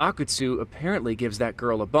 Akutsu apparently gives that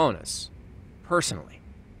girl a bonus, personally.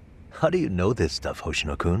 How do you know this stuff,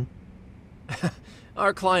 Hoshino-kun?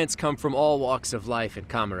 Our clients come from all walks of life in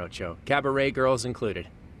Kamurocho, cabaret girls included.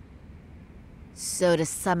 So to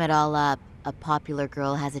sum it all up, a popular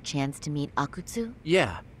girl has a chance to meet Akutsu?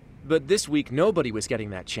 Yeah, but this week nobody was getting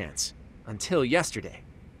that chance. Until yesterday.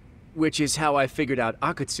 Which is how I figured out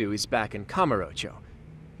Akutsu is back in Kamurocho.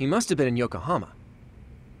 He must have been in Yokohama.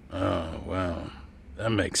 Oh, well,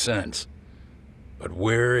 that makes sense. But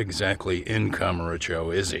where exactly in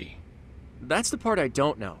Kamurocho is he? That's the part I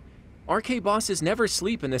don't know. RK bosses never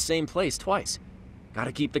sleep in the same place twice.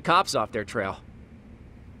 Gotta keep the cops off their trail.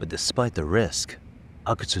 But despite the risk,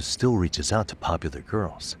 Akutsu still reaches out to popular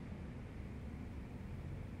girls.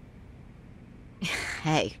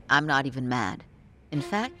 Hey, I'm not even mad. In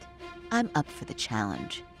fact, I'm up for the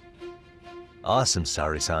challenge. Awesome,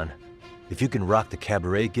 Saori-san. If you can rock the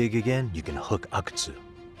cabaret gig again, you can hook Akutsu.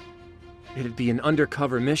 It'd be an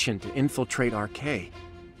undercover mission to infiltrate RK.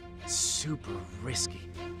 Super risky.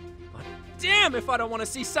 But damn if I don't want to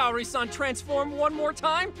see Saori-san transform one more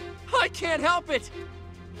time! I can't help it!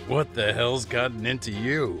 What the hell's gotten into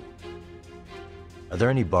you? Are there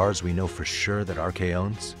any bars we know for sure that RK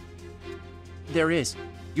owns? There is.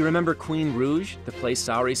 You remember Queen Rouge, the place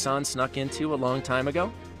Saori-san snuck into a long time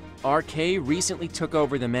ago? RK recently took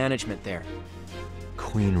over the management there.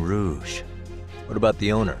 Queen Rouge. What about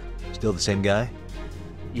the owner? Still the same guy?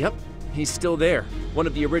 Yep, he's still there. One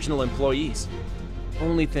of the original employees.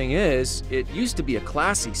 Only thing is, it used to be a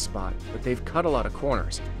classy spot, but they've cut a lot of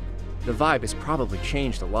corners. The vibe has probably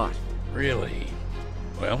changed a lot. Really?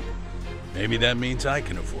 Well, maybe that means I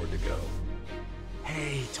can afford to go.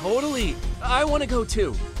 Hey, totally! I want to go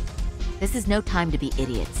too! This is no time to be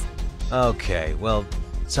idiots. Okay, well,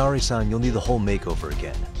 Saori-san, you'll need the whole makeover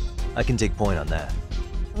again. I can take point on that.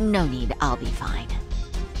 No need, I'll be fine.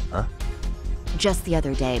 Huh? Just the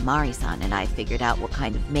other day, Mari-san and I figured out what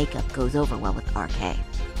kind of makeup goes over well with RK.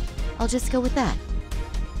 I'll just go with that.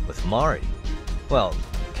 With Mari? Well,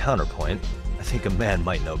 counterpoint, I think a man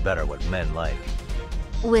might know better what men like.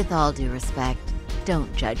 With all due respect,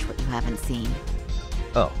 don't judge what you haven't seen.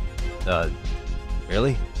 Oh,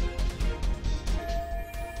 really?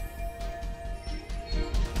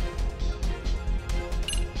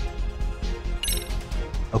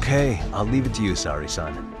 Okay, I'll leave it to you,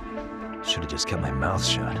 Saori-san. Should've just kept my mouth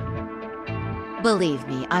shut. Believe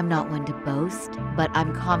me, I'm not one to boast, but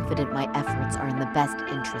I'm confident my efforts are in the best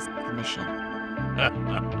interest of the mission.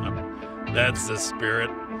 That's the spirit.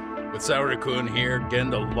 With Saori-kun here,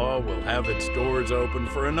 Genda Law will have its doors open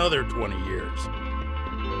for another 20 years.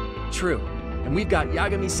 True. And we've got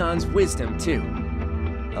Yagami-san's wisdom, too.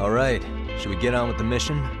 All right, should we get on with the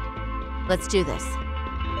mission? Let's do this.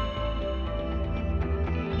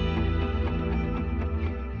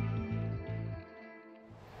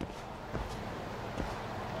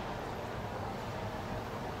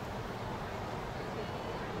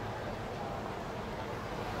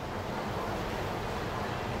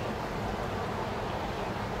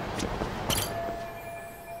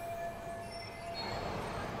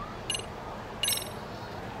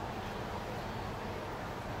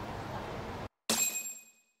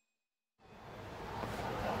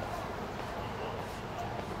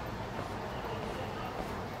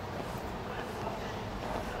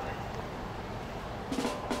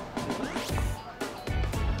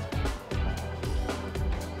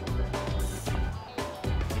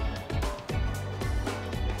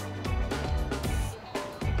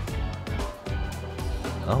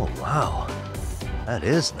 Oh, wow. That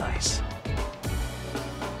is nice.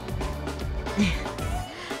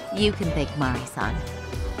 You can thank Mari-san.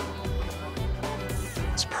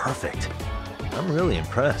 It's perfect. I'm really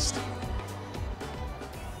impressed.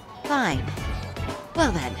 Fine.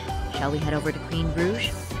 Well then, shall we head over to Queen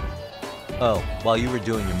Rouge? Oh, while you were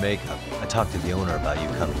doing your makeup, I talked to the owner about you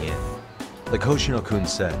coming in. Like Hoshino-kun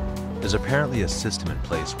said, there's apparently a system in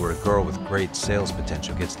place where a girl with great sales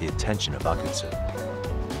potential gets the attention of Akutsu.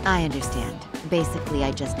 I understand. Basically,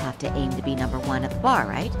 I just have to aim to be #1 at the bar,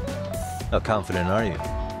 right? How confident are you?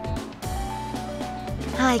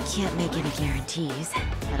 I can't make any guarantees,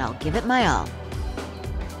 but I'll give it my all.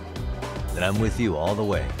 Then I'm with you all the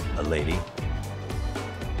way, a lady.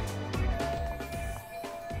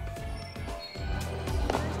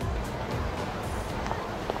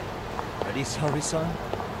 Ready, Saori-san?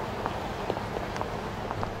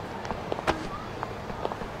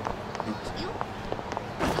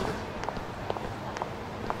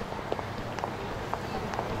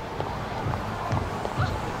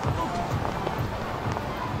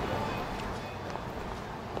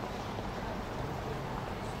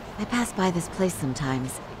 I pass by this place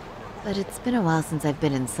sometimes, but it's been a while since I've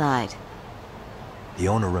been inside. The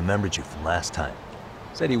owner remembered you from last time.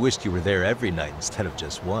 Said he wished you were there every night instead of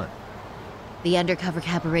just one. The undercover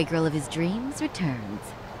cabaret girl of his dreams returns.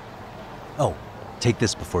 Oh, take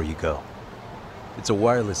this before you go. It's a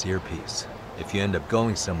wireless earpiece. If you end up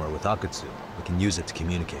going somewhere with Akutsu, we can use it to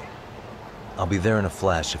communicate. I'll be there in a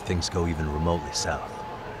flash if things go even remotely south.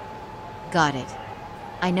 Got it.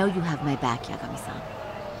 I know you have my back, Yagami-san.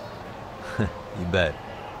 You bet.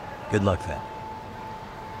 Good luck then.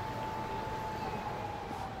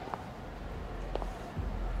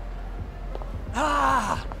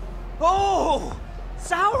 Ah! Oh!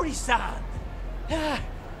 Saori-san!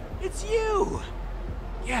 It's you!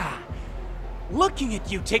 Yeah. Looking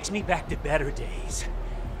at you takes me back to better days.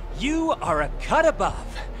 You are a cut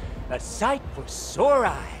above. A sight for sore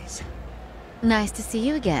eyes. Nice to see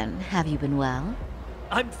you again. Have you been well?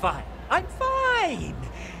 I'm fine. I'm fine!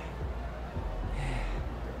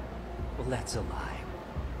 Well, that's a lie.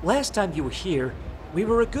 Last time you were here, we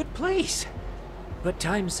were a good place. But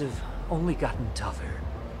times have only gotten tougher.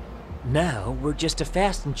 Now, we're just a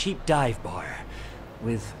fast and cheap dive bar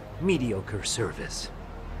with mediocre service.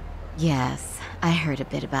 Yes, I heard a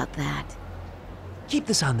bit about that. Keep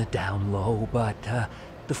this on the down low, but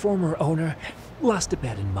the former owner lost a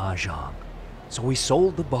bet in Mahjong. So we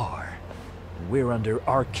sold the bar. We're under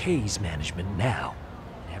RK's management now.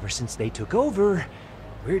 Ever since they took over,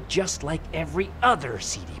 we're just like every other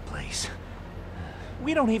seedy place.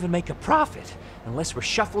 We don't even make a profit unless we're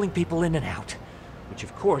shuffling people in and out, which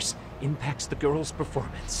of course impacts the girls'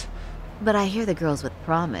 performance. But I hear the girls with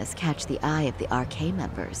promise catch the eye of the RK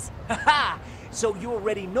members. Haha! So you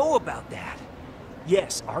already know about that.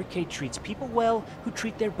 Yes, RK treats people well who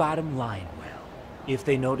treat their bottom line well. If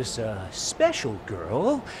they notice a special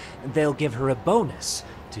girl, they'll give her a bonus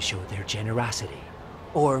to show their generosity.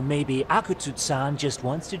 Or maybe Akutsu-san just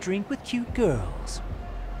wants to drink with cute girls.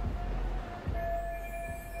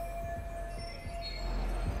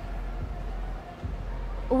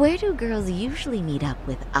 Where do girls usually meet up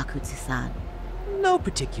with Akutsu-san? No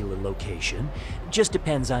particular location. Just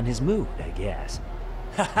depends on his mood, I guess.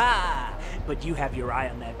 Haha! But you have your eye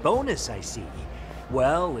on that bonus, I see.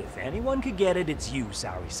 Well, if anyone could get it, it's you,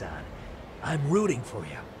 Saori-san. I'm rooting for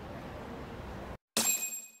you.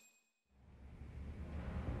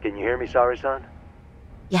 Can you hear me, Saori-san?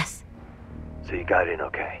 Yes. So you got in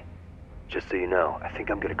okay. Just so you know, I think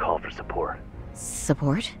I'm gonna call for support.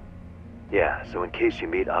 Support? Yeah, so in case you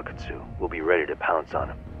meet Akutsu, we'll be ready to pounce on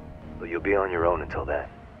him. But you'll be on your own until then.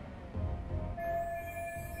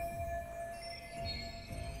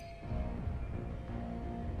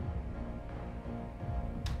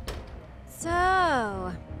 So,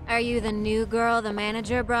 are you the new girl the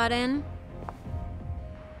manager brought in?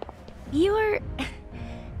 You're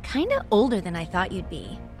kinda older than I thought you'd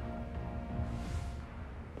be.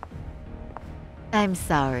 I'm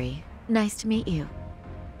sorry. Nice to meet you.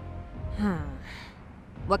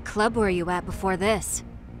 What club were you at before this?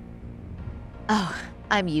 Oh,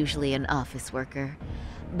 I'm usually an office worker,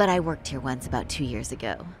 but I worked here once about 2 years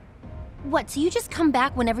ago. What, so you just come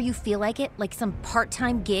back whenever you feel like it? Like some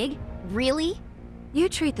part-time gig? Really? You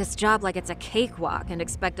treat this job like it's a cakewalk and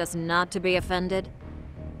expect us not to be offended?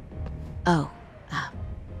 Oh,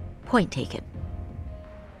 point taken.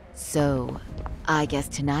 So, I guess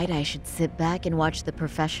tonight I should sit back and watch the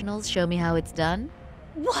professionals show me how it's done?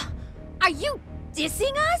 What? Are you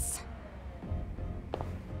dissing us?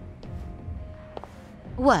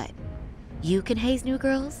 What? You can haze new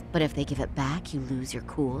girls, but if they give it back, you lose your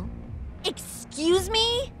cool? Excuse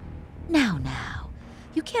me? Now.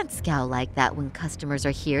 You can't scowl like that when customers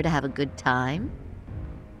are here to have a good time.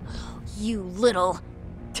 Oh, you little...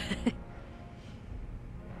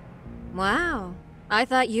 Wow. I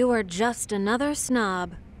thought you were just another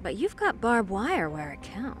snob, but you've got barbed wire where it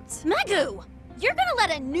counts. Megu! You're gonna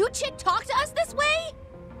let a new chick talk to us this way?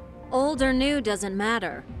 Old or new doesn't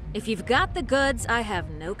matter. If you've got the goods, I have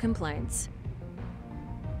no complaints.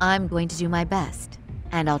 I'm going to do my best,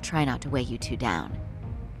 and I'll try not to weigh you two down.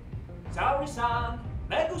 Saori-san,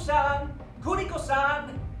 Megu-san,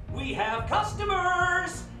 Kuriko-san, we have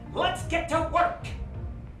customers! Let's get to work!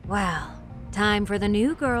 Well, time for the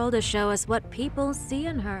new girl to show us what people see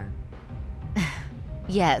in her.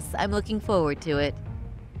 Yes, I'm looking forward to it.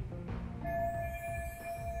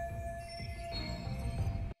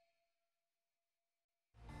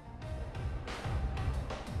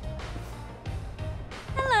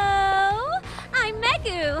 Hello! I'm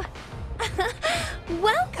Megu!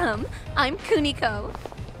 Welcome! I'm Kuniko.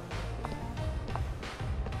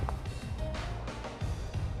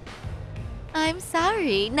 I'm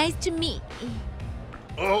sorry. Nice to meet.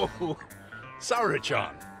 Oh,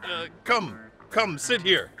 Saori-chan. Come, sit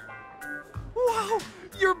here. Wow,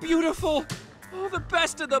 you're beautiful. Oh, the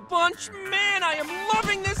best of the bunch. Man, I am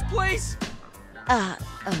loving this place.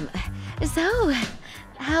 So,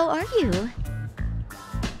 how are you?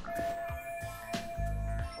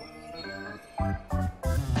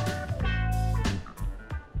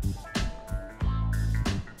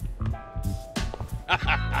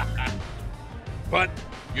 But,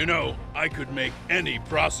 you know, I could make any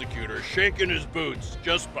prosecutor shake in his boots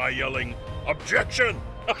just by yelling, "Objection!"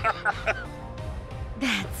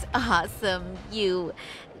 That's awesome, you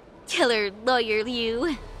killer lawyer,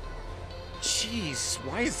 you. Jeez,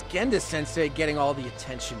 why is Genda-sensei getting all the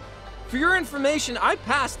attention? For your information, I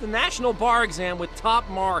passed the national bar exam with top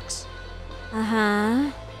marks.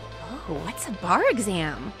 Uh-huh. Oh, what's a bar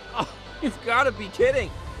exam? Oh, you've got to be kidding.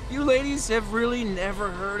 You ladies have really never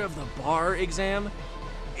heard of the bar exam?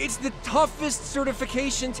 It's the toughest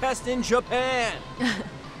certification test in Japan.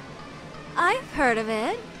 I've heard of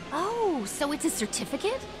it. Oh, so it's a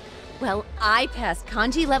certificate? Well, I passed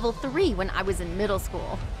kanji level 3 when I was in middle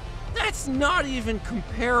school. That's not even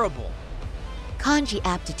comparable. Kanji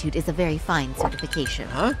aptitude is a very fine certification.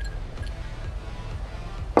 Huh?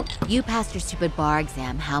 You passed your stupid bar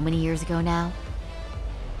exam how many years ago now?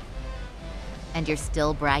 And you're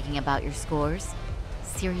still bragging about your scores?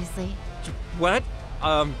 Seriously? What?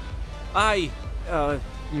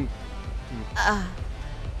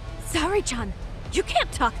 Sorry-chan, you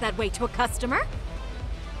can't talk that way to a customer.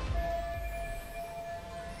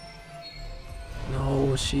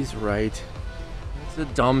 No, she's right. It's a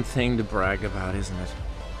dumb thing to brag about, isn't it?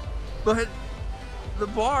 But the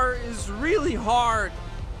bar is really hard.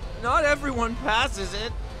 Not everyone passes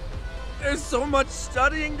it. There's so much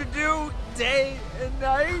studying to do, day and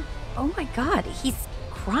night. Oh my god, he's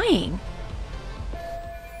crying.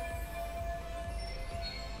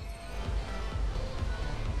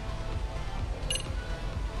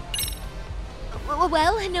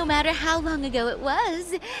 Well, no matter how long ago it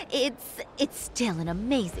was, it's still an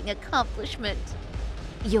amazing accomplishment.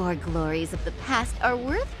 Your glories of the past are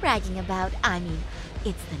worth bragging about. I mean,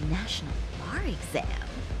 it's the national bar exam.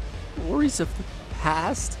 Glories of the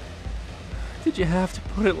past? Did you have to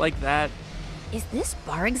put it like that? Is this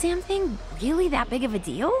bar exam thing really that big of a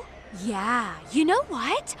deal? Yeah, you know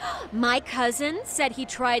what? My cousin said he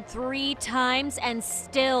tried 3 times and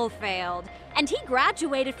still failed. And he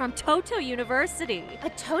graduated from Touto University. A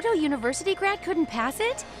Touto University grad couldn't pass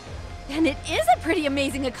it? Then it is a pretty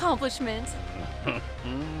amazing accomplishment.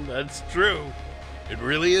 That's true. It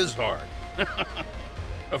really is hard.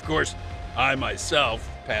 Of course, I myself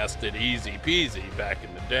passed it easy peasy back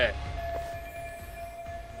in the day.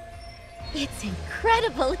 It's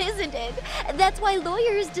incredible, isn't it? That's why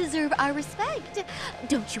lawyers deserve our respect.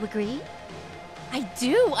 Don't you agree? I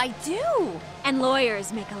do. And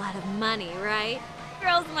lawyers make a lot of money, right?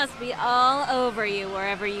 Girls must be all over you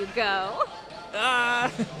wherever you go.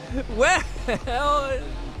 Well,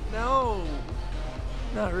 no.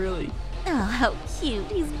 Not really. Oh, how cute.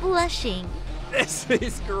 He's blushing. This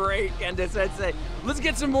is great, Genda-sensei. Let's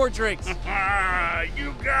get some more drinks.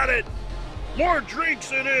 You got it. More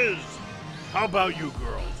drinks it is. How about you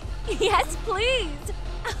girls? Yes, please.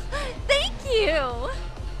 Thank you.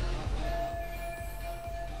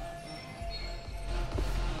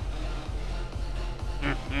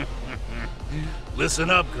 Listen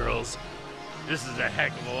up, girls. This is a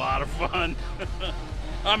heck of a lot of fun.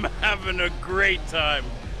 I'm having a great time.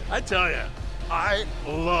 I tell you, I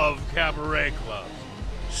love cabaret clubs.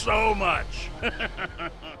 So much.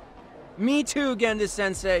 Me too,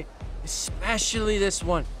 Genda-sensei. Especially this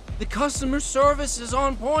one. The customer service is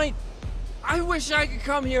on point. I wish I could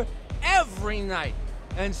come here every night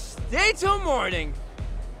and stay till morning.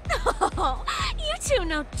 Oh, you two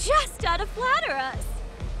know just how to flatter us.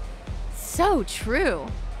 So true.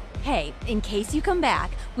 Hey, in case you come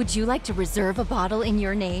back, would you like to reserve a bottle in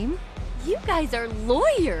your name? You guys are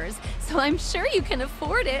lawyers, so I'm sure you can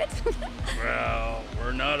afford it. Well,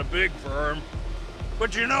 we're not a big firm.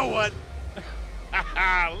 But you know what?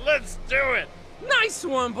 Let's do it! Nice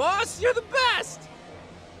one, boss! You're the best!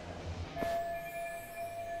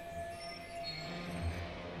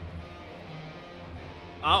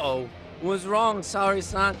 Uh-oh. What's wrong,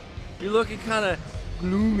 Saori-san? You're looking kind of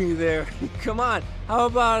gloomy there. Come on, how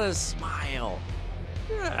about a smile?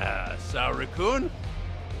 Yeah, Saori-kun.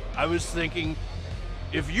 I was thinking,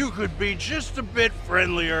 if you could be just a bit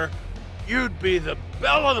friendlier, you'd be the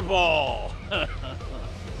belle of the ball.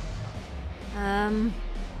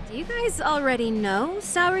 Do you guys already know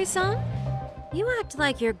Saori-san? You act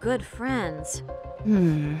like you're good friends.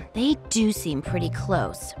 They do seem pretty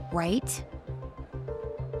close, right?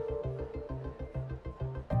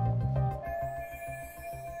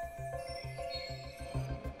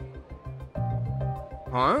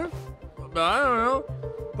 Huh? I don't know.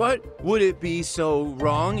 But would it be so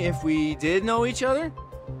wrong if we did know each other?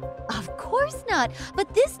 Of course not,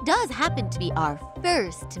 but this does happen to be our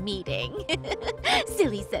first meeting.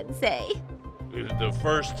 Silly sensei. The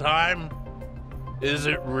first time? Is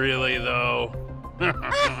it really, though?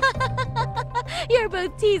 You're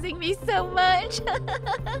both teasing me so much.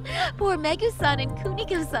 Poor Megu-san and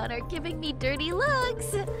Kuniko-san are giving me dirty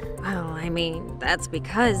looks. Well, I mean, that's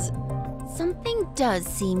because something does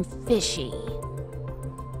seem fishy.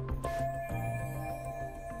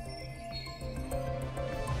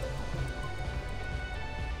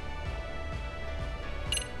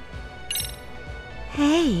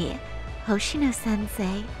 Hey,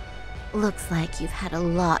 Hoshino-sensei. Looks like you've had a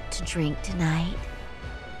lot to drink tonight.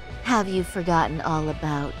 Have you forgotten all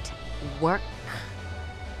about work?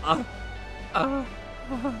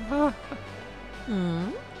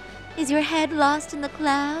 Is your head lost in the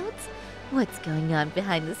clouds? What's going on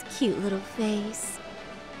behind this cute little face?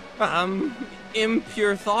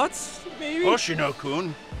 Impure thoughts, maybe?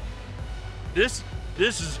 Hoshino-kun, this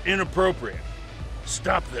is inappropriate.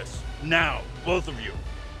 Stop this, now, both of you.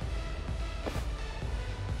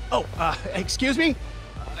 Oh, excuse me?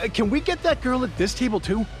 Can we get that girl at this table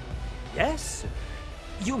too? Yes, sir.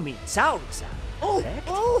 You mean Saori-san, correct?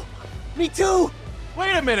 Oh, me too!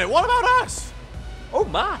 Wait a minute, what about us? Oh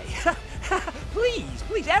my!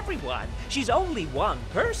 Please, everyone! She's only one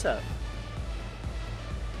person.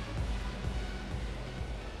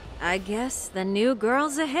 I guess the new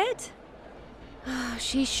girl's a hit.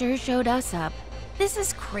 She sure showed us up. This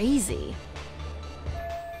is crazy.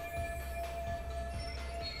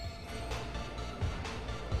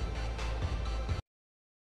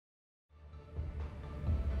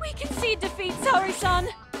 We concede defeat, Saori-san!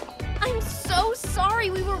 I'm so sorry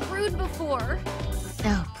we were rude before.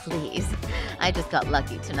 Oh, please. I just got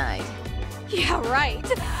lucky tonight. Yeah, right.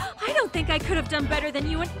 I don't think I could have done better than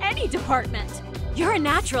you in any department. You're a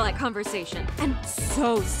natural at conversation, and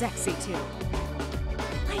so sexy too.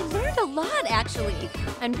 I learned a lot, actually.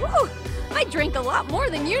 And whew, I drank a lot more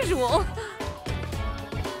than usual.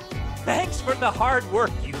 Thanks for the hard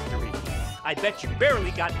work, you three. I bet you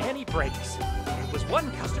barely got any breaks. It was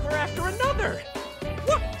one customer after another.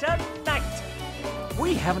 What a night!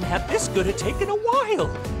 We haven't had this good a take in a while.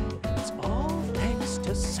 It's all thanks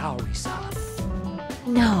to Saori-san.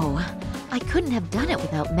 No, I couldn't have done it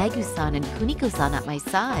without Megu-san and Kuniko-san at my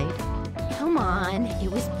side. Come on, it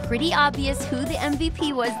was pretty obvious who the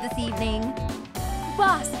MVP was this evening.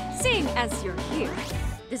 Boss, seeing as you're here,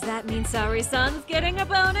 does that mean Saori-san's getting a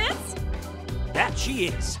bonus? That she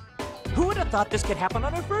is. Who would have thought this could happen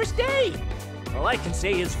on her first day? All I can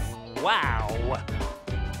say is, wow.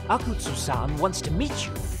 Akutsu-san wants to meet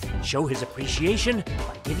you and show his appreciation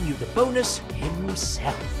by giving you the bonus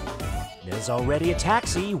himself. There's already a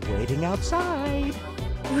taxi waiting outside.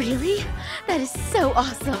 Really? That is so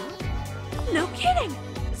awesome. No kidding!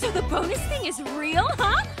 So the bonus thing is real,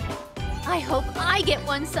 huh? I hope I get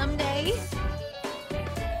one someday.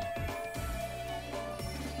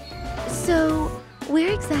 So,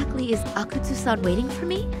 where exactly is Akutsu-san waiting for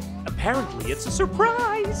me? Apparently it's a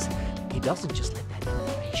surprise. He doesn't just let that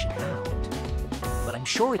information out. But I'm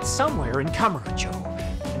sure it's somewhere in Kamurocho.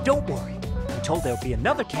 And don't worry, I'm told there'll be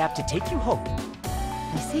another cab to take you home.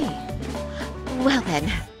 I see. Well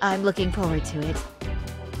then, I'm looking forward to it.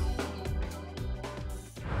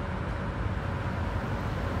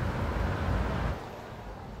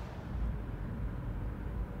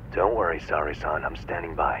 Don't worry, Saori-san, I'm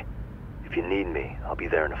standing by. If you need me, I'll be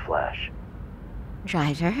there in a flash.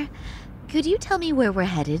 Driver, could you tell me where we're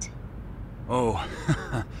headed? Oh,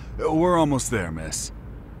 we're almost there, miss.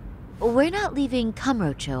 We're not leaving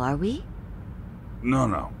Kamurocho, are we?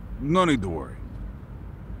 No need to worry.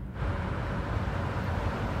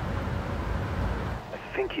 I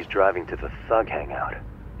think he's driving to the Thug Hangout,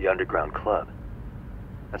 the underground club.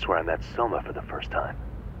 That's where I met Soma for the first time.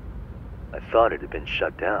 I thought it had been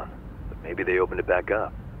shut down, but maybe they opened it back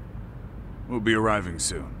up. We'll be arriving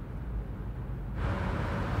soon.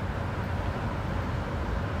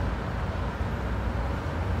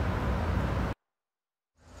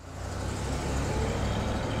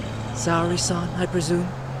 Saori-san, I presume?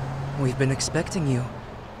 We've been expecting you.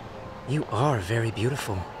 You are very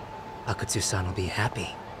beautiful. Akutsu-san will be happy.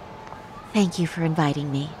 Thank you for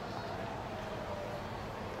inviting me.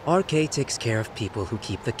 RK takes care of people who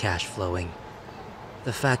keep the cash flowing.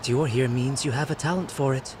 The fact you're here means you have a talent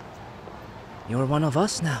for it. You're one of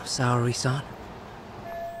us now, Saori-san.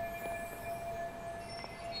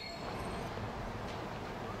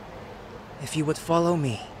 If you would follow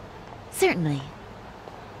me. Certainly.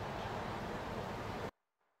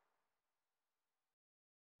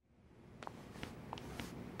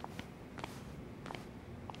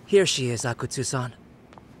 Here she is, Akutsu-san.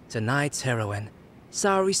 Tonight's heroine,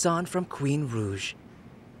 Saori-san from Queen Rouge.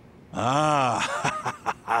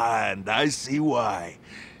 Ah, and I see why.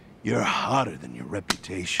 You're hotter than your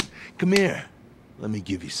reputation. Come here. Let me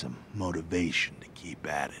give you some motivation to keep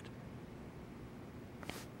at it.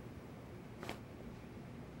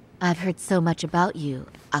 I've heard so much about you,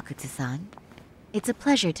 Akutsu-san. It's a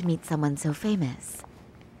pleasure to meet someone so famous.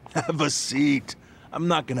 Have a seat. I'm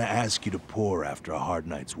not gonna ask you to pour after a hard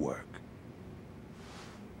night's work.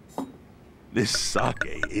 This sake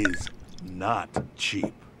is not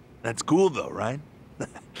cheap. That's cool though, right?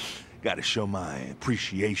 Gotta show my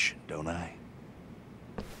appreciation, don't I?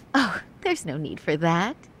 Oh, there's no need for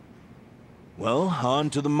that. Well, on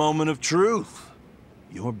to the moment of truth.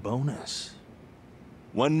 Your bonus.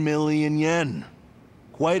 1 million yen.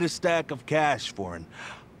 Quite a stack of cash for an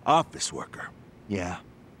office worker. Yeah.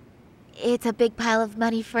 It's a big pile of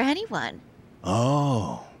money for anyone.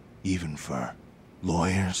 Oh, even for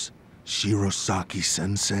lawyers?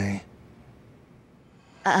 Shirosaki-sensei?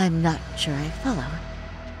 I'm not sure I follow.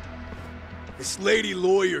 This lady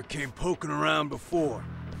lawyer came poking around before.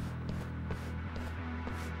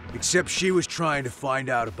 Except she was trying to find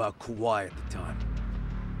out about Kauai at the time.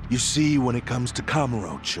 You see, when it comes to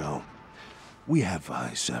Kamurocho, we have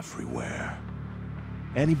eyes everywhere.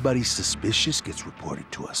 Anybody suspicious gets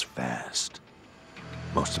reported to us fast.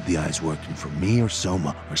 Most of the eyes working for me or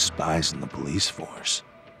Soma are spies in the police force.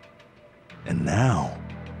 And now,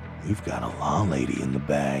 we've got a law lady in the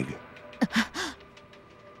bag.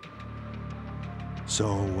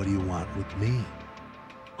 So, what do you want with me?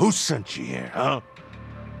 Who sent you here, huh?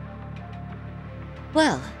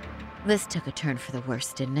 Well, this took a turn for the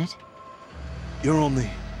worse, didn't it? You're only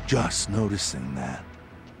just noticing that.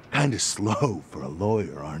 Kinda slow for a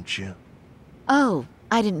lawyer, aren't you? Oh,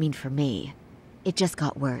 I didn't mean for me. It just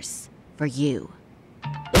got worse. For you.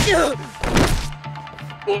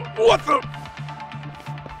 What the?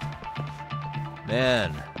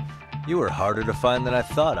 Man, you were harder to find than I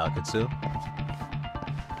thought, Akutsu.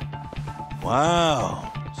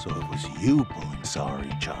 Wow, so it was you pulling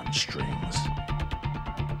Sari-chan's strings.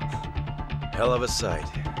 Hell of a sight.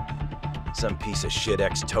 Some piece of shit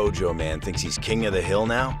ex-Tojo man thinks he's king of the hill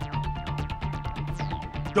now?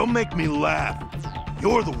 Don't make me laugh.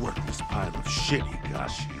 You're the worthless pile of shit,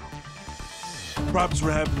 Higashi. Props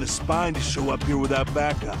for having the spine to show up here without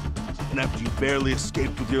backup. And after you barely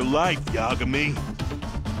escaped with your life, Yagami.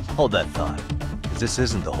 Hold that thought, because this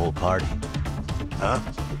isn't the whole party. Huh?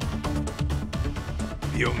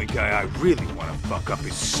 The only guy I really want to fuck up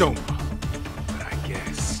is Soma. But I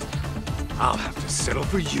guess I'll have to settle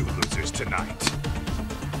for you losers tonight.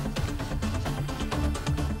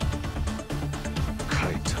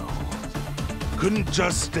 Kaito. Couldn't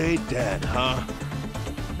just stay dead, huh?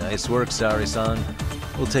 Nice work, Sari-san.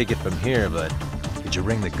 We'll take it from here, but could you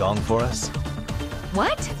ring the gong for us?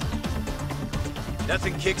 What?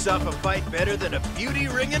 Nothing kicks off a fight better than a beauty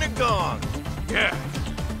ringing a gong. Yeah,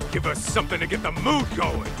 give us something to get the mood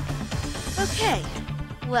going. Okay,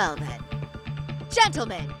 well then.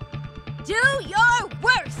 Gentlemen, do your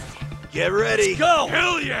worst! Get ready! Let's go!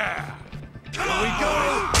 Hell yeah! Here we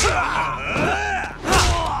go!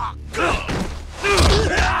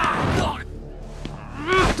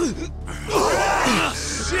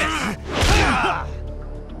 Shit!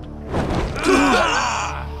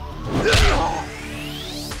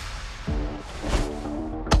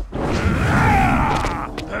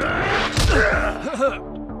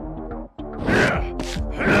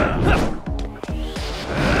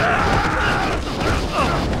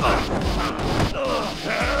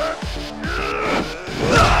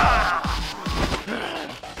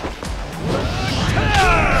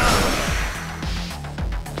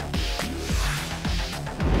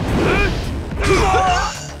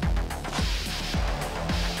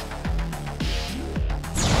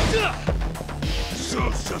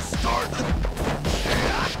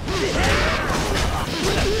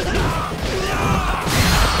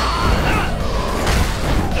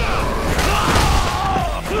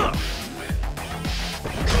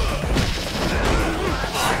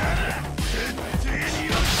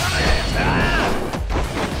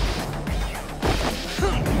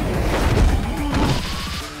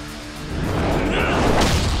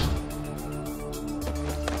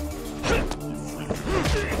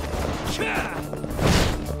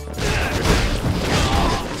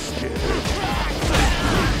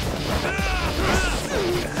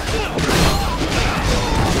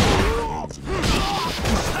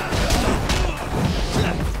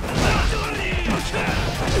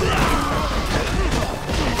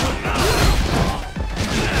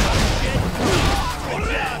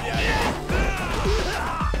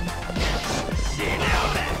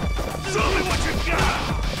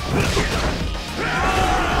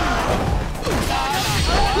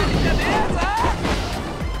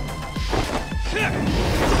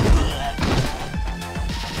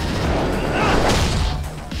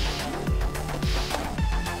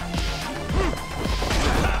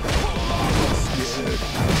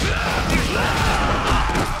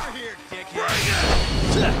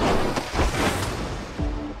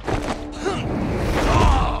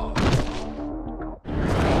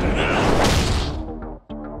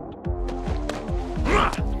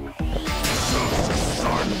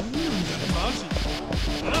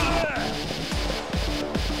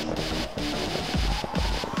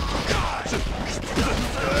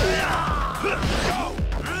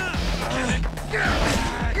 Show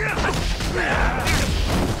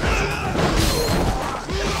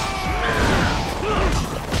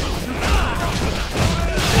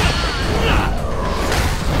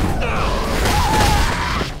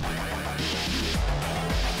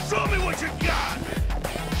me what you got!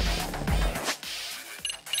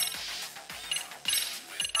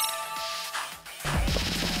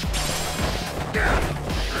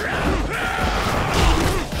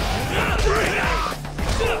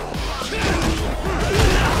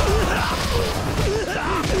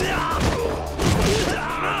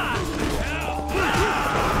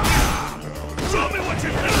 Show me what you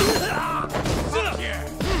got! Fuck yeah!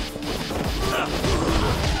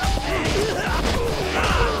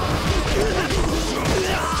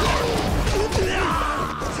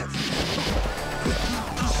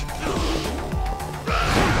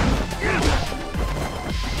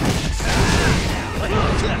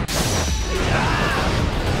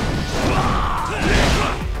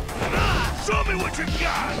 Show me what you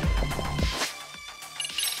got!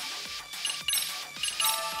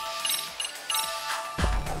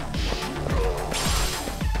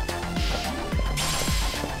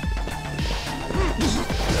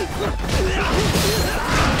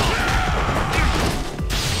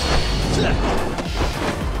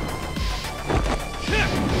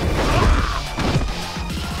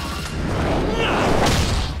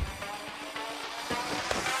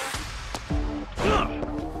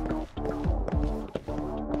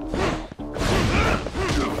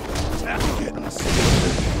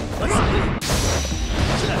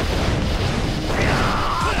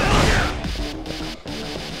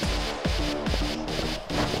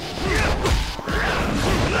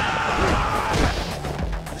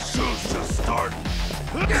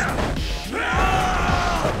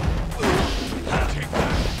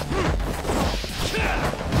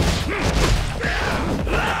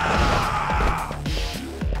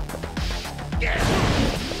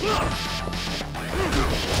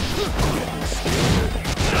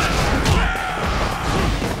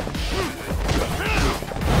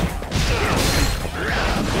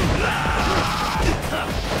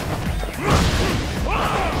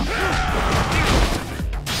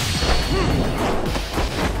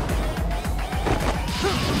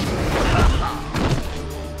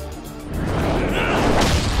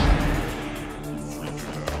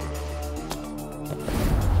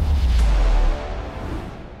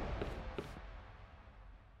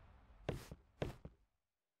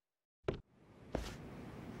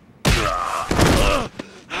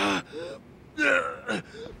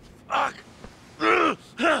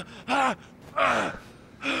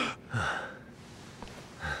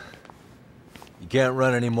 You can't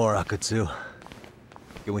run anymore, Akutsu.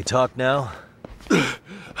 Can we talk now?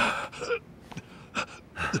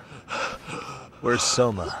 Where's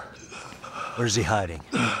Soma? Where's he hiding?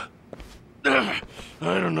 I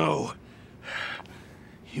don't know.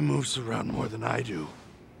 He moves around more than I do.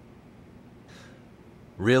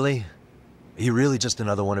 Really? Are you really just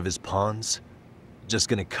another one of his pawns? Just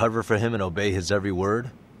gonna cover for him and obey his every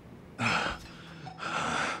word?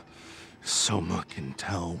 Soma can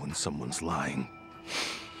tell when someone's lying.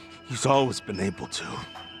 He's always been able to.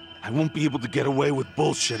 I won't be able to get away with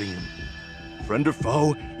bullshitting him. Friend or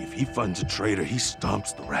foe, if he finds a traitor, he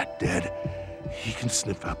stomps the rat dead. He can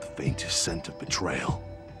sniff out the faintest scent of betrayal.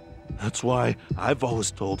 That's why I've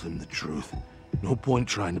always told him the truth. No point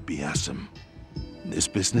trying to BS him. In this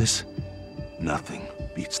business, nothing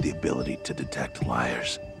beats the ability to detect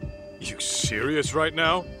liars. You serious right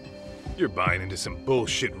now? You're buying into some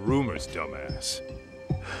bullshit rumors, dumbass.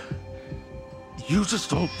 You just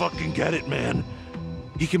don't fucking get it, man.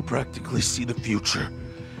 He can practically see the future.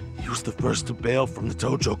 He was the first to bail from the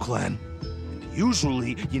Tojo clan. And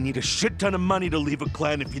usually, you need a shit ton of money to leave a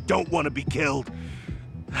clan if you don't want to be killed.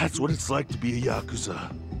 That's what it's like to be a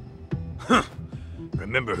Yakuza. Huh.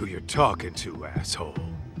 Remember who you're talking to, asshole.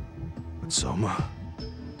 But Soma,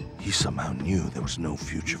 he somehow knew there was no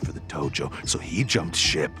future for the Tojo, so he jumped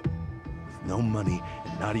ship. With no money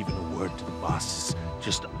and not even a word to the bosses,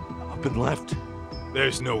 just up and left.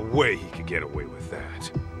 There's no way he could get away with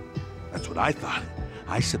that. That's what I thought.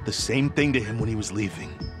 I said the same thing to him when he was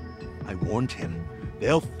leaving. I warned him,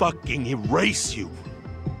 they'll fucking erase you.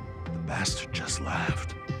 The bastard just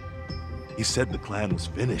laughed. He said the clan was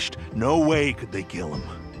finished. No way could they kill him.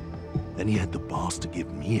 Then he had the balls to give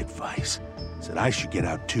me advice. Said I should get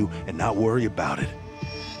out too and not worry about it.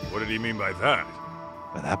 What did he mean by that?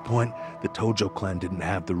 By that point, the Tojo clan didn't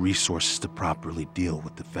have the resources to properly deal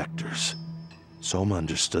with defectors. Soma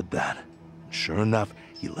understood that. And sure enough,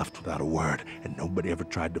 he left without a word, and nobody ever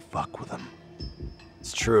tried to fuck with him.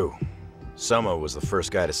 It's true. Soma was the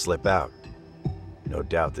first guy to slip out. No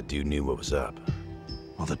doubt the dude knew what was up.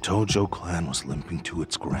 While the Tojo clan was limping to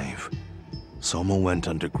its grave, Soma went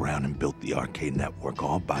underground and built the arcade network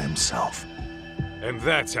all by himself. And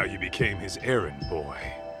that's how you became his errand boy.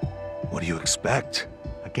 What do you expect?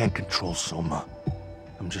 I can't control Soma.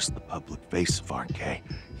 I'm just the public face of RK.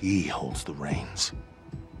 He holds the reins.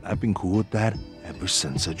 I've been cool with that ever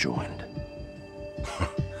since I joined.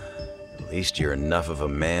 At least you're enough of a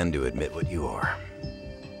man to admit what you are.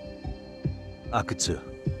 Akutsu,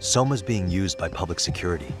 Soma's being used by public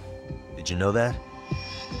security. Did you know that?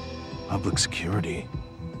 Public security?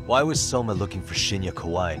 Why was Soma looking for Shinya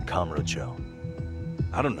Kawai in Kamurocho?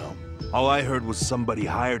 I don't know. All I heard was somebody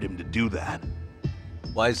hired him to do that.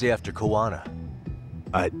 Why is he after Kuwana?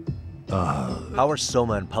 How are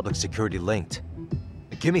Soma and public security linked?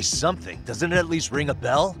 Give me something. Doesn't it at least ring a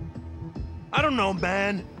bell? I don't know,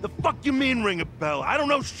 man. The fuck you mean ring a bell? I don't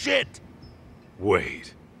know shit!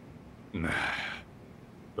 Wait. Nah.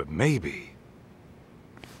 But maybe.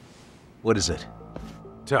 What is it?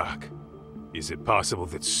 Doc, is it possible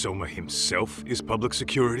that Soma himself is public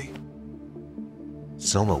security?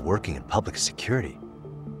 Soma working in public security?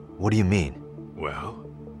 What do you mean? Well,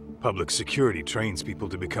 public security trains people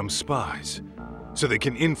to become spies, so they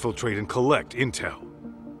can infiltrate and collect intel.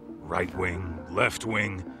 Right wing, left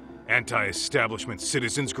wing, anti-establishment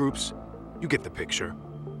citizens groups. You get the picture.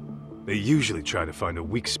 They usually try to find a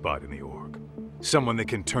weak spot in the org, someone they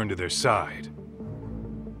can turn to their side.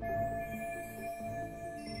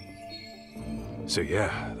 So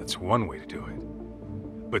yeah, that's one way to do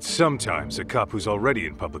it. But sometimes a cop who's already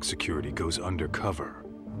in public security goes undercover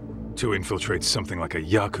to infiltrate something like a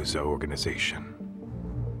Yakuza organization.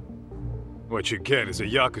 What you get is a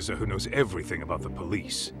Yakuza who knows everything about the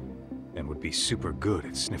police and would be super good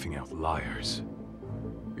at sniffing out liars.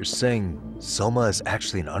 You're saying Soma is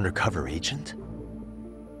actually an undercover agent?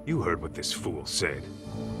 You heard what this fool said.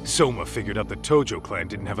 Soma figured out the Tojo clan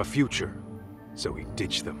didn't have a future, so he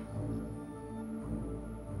ditched them.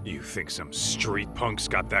 You think some street punk's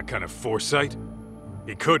got that kind of foresight?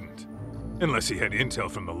 He couldn't, unless he had intel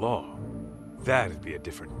from the law. That'd be a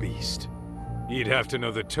different beast. He'd have to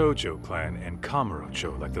know the Tojo clan and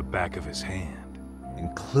Kamurocho like the back of his hand.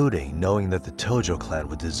 Including knowing that the Tojo clan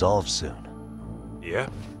would dissolve soon. Yeah?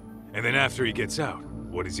 And then after he gets out,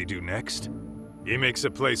 what does he do next? He makes a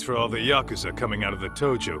place for all the Yakuza coming out of the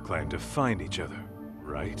Tojo clan to find each other,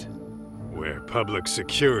 right? Where public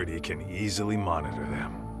security can easily monitor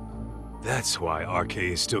them. That's why RK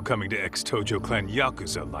is still coming to ex-Tojo clan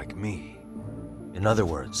Yakuza like me. In other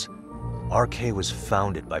words, RK was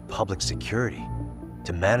founded by public security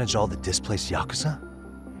to manage all the displaced Yakuza?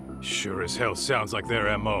 Sure as hell sounds like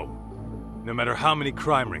their MO. No matter how many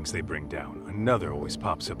crime rings they bring down, another always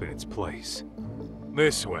pops up in its place.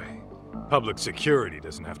 This way, public security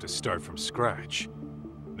doesn't have to start from scratch.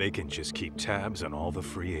 They can just keep tabs on all the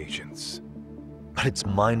free agents. But it's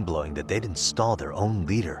mind-blowing that they'd install their own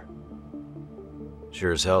leader.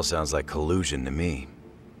 Sure as hell sounds like collusion to me.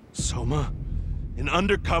 Soma? An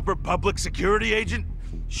undercover public security agent?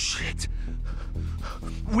 Shit.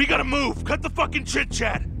 We gotta move! Cut the fucking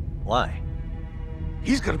chit-chat! Why?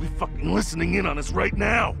 He's gotta be fucking listening in on us right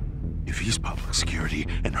now! If he's public security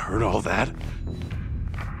and heard all that...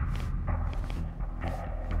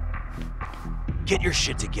 Get your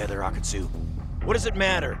shit together, Akutsu. What does it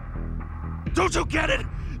matter? Don't you get it?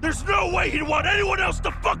 There's no way he'd want anyone else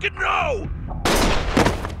to fucking know!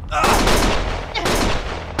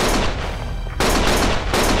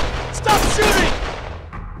 Stop shooting!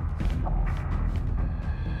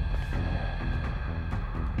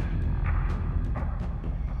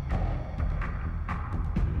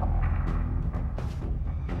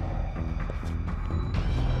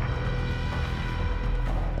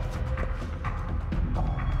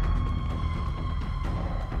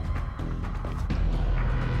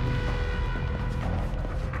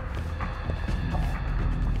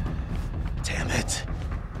 Damn it.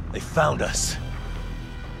 They found us.